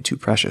don't want to be too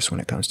precious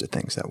when it comes to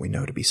things that we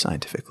know to be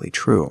scientifically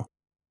true.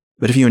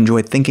 But if you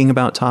enjoy thinking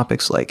about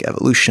topics like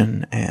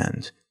evolution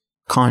and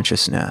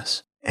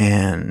consciousness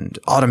and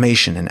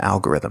automation and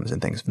algorithms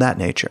and things of that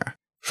nature,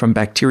 From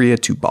Bacteria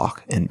to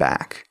Bach and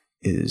Back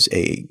is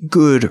a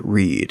good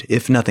read.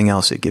 If nothing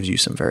else, it gives you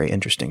some very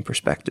interesting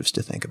perspectives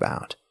to think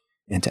about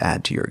and to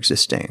add to your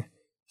existing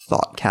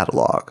thought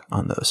catalog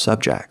on those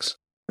subjects.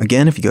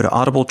 Again, if you go to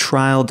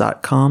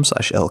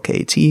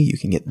audibletrial.com/LKT, you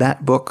can get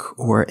that book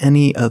or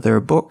any other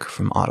book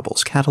from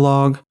Audible's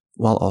catalog,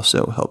 while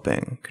also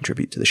helping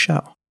contribute to the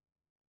show.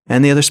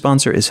 And the other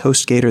sponsor is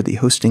HostGator, the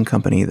hosting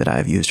company that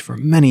I've used for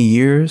many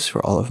years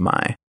for all of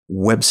my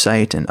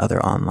website and other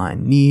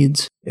online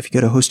needs. If you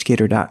go to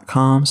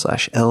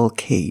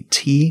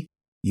hostgator.com/LKT,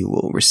 you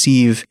will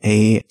receive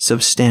a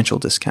substantial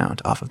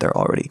discount off of their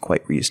already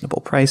quite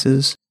reasonable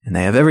prices. And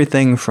they have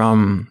everything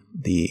from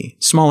the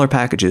smaller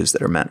packages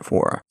that are meant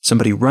for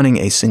somebody running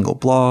a single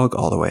blog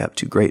all the way up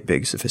to great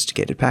big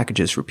sophisticated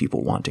packages for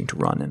people wanting to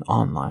run an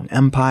online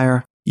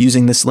empire.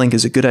 Using this link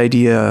is a good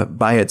idea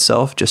by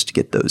itself just to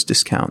get those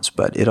discounts,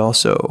 but it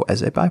also,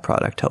 as a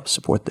byproduct, helps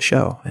support the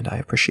show, and I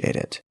appreciate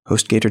it.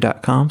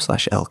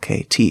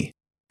 HostGator.com/LKT.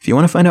 If you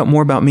want to find out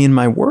more about me and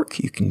my work,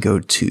 you can go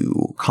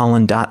to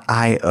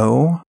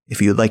Colin.io.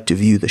 If you would like to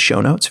view the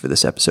show notes for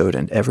this episode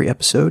and every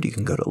episode, you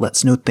can go to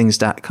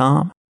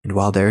letsnotethings.com. And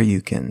while there,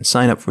 you can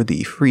sign up for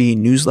the free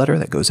newsletter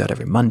that goes out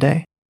every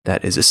Monday.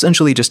 That is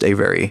essentially just a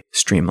very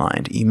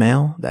streamlined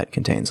email that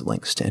contains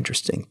links to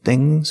interesting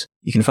things.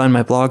 You can find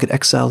my blog at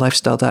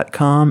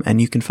exilelifestyle.com, and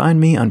you can find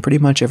me on pretty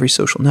much every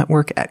social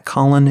network at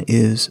Colin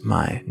is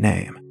my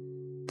name.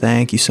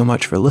 Thank you so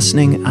much for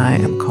listening. I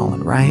am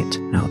Colin Wright,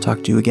 and I'll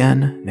talk to you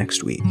again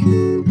next week.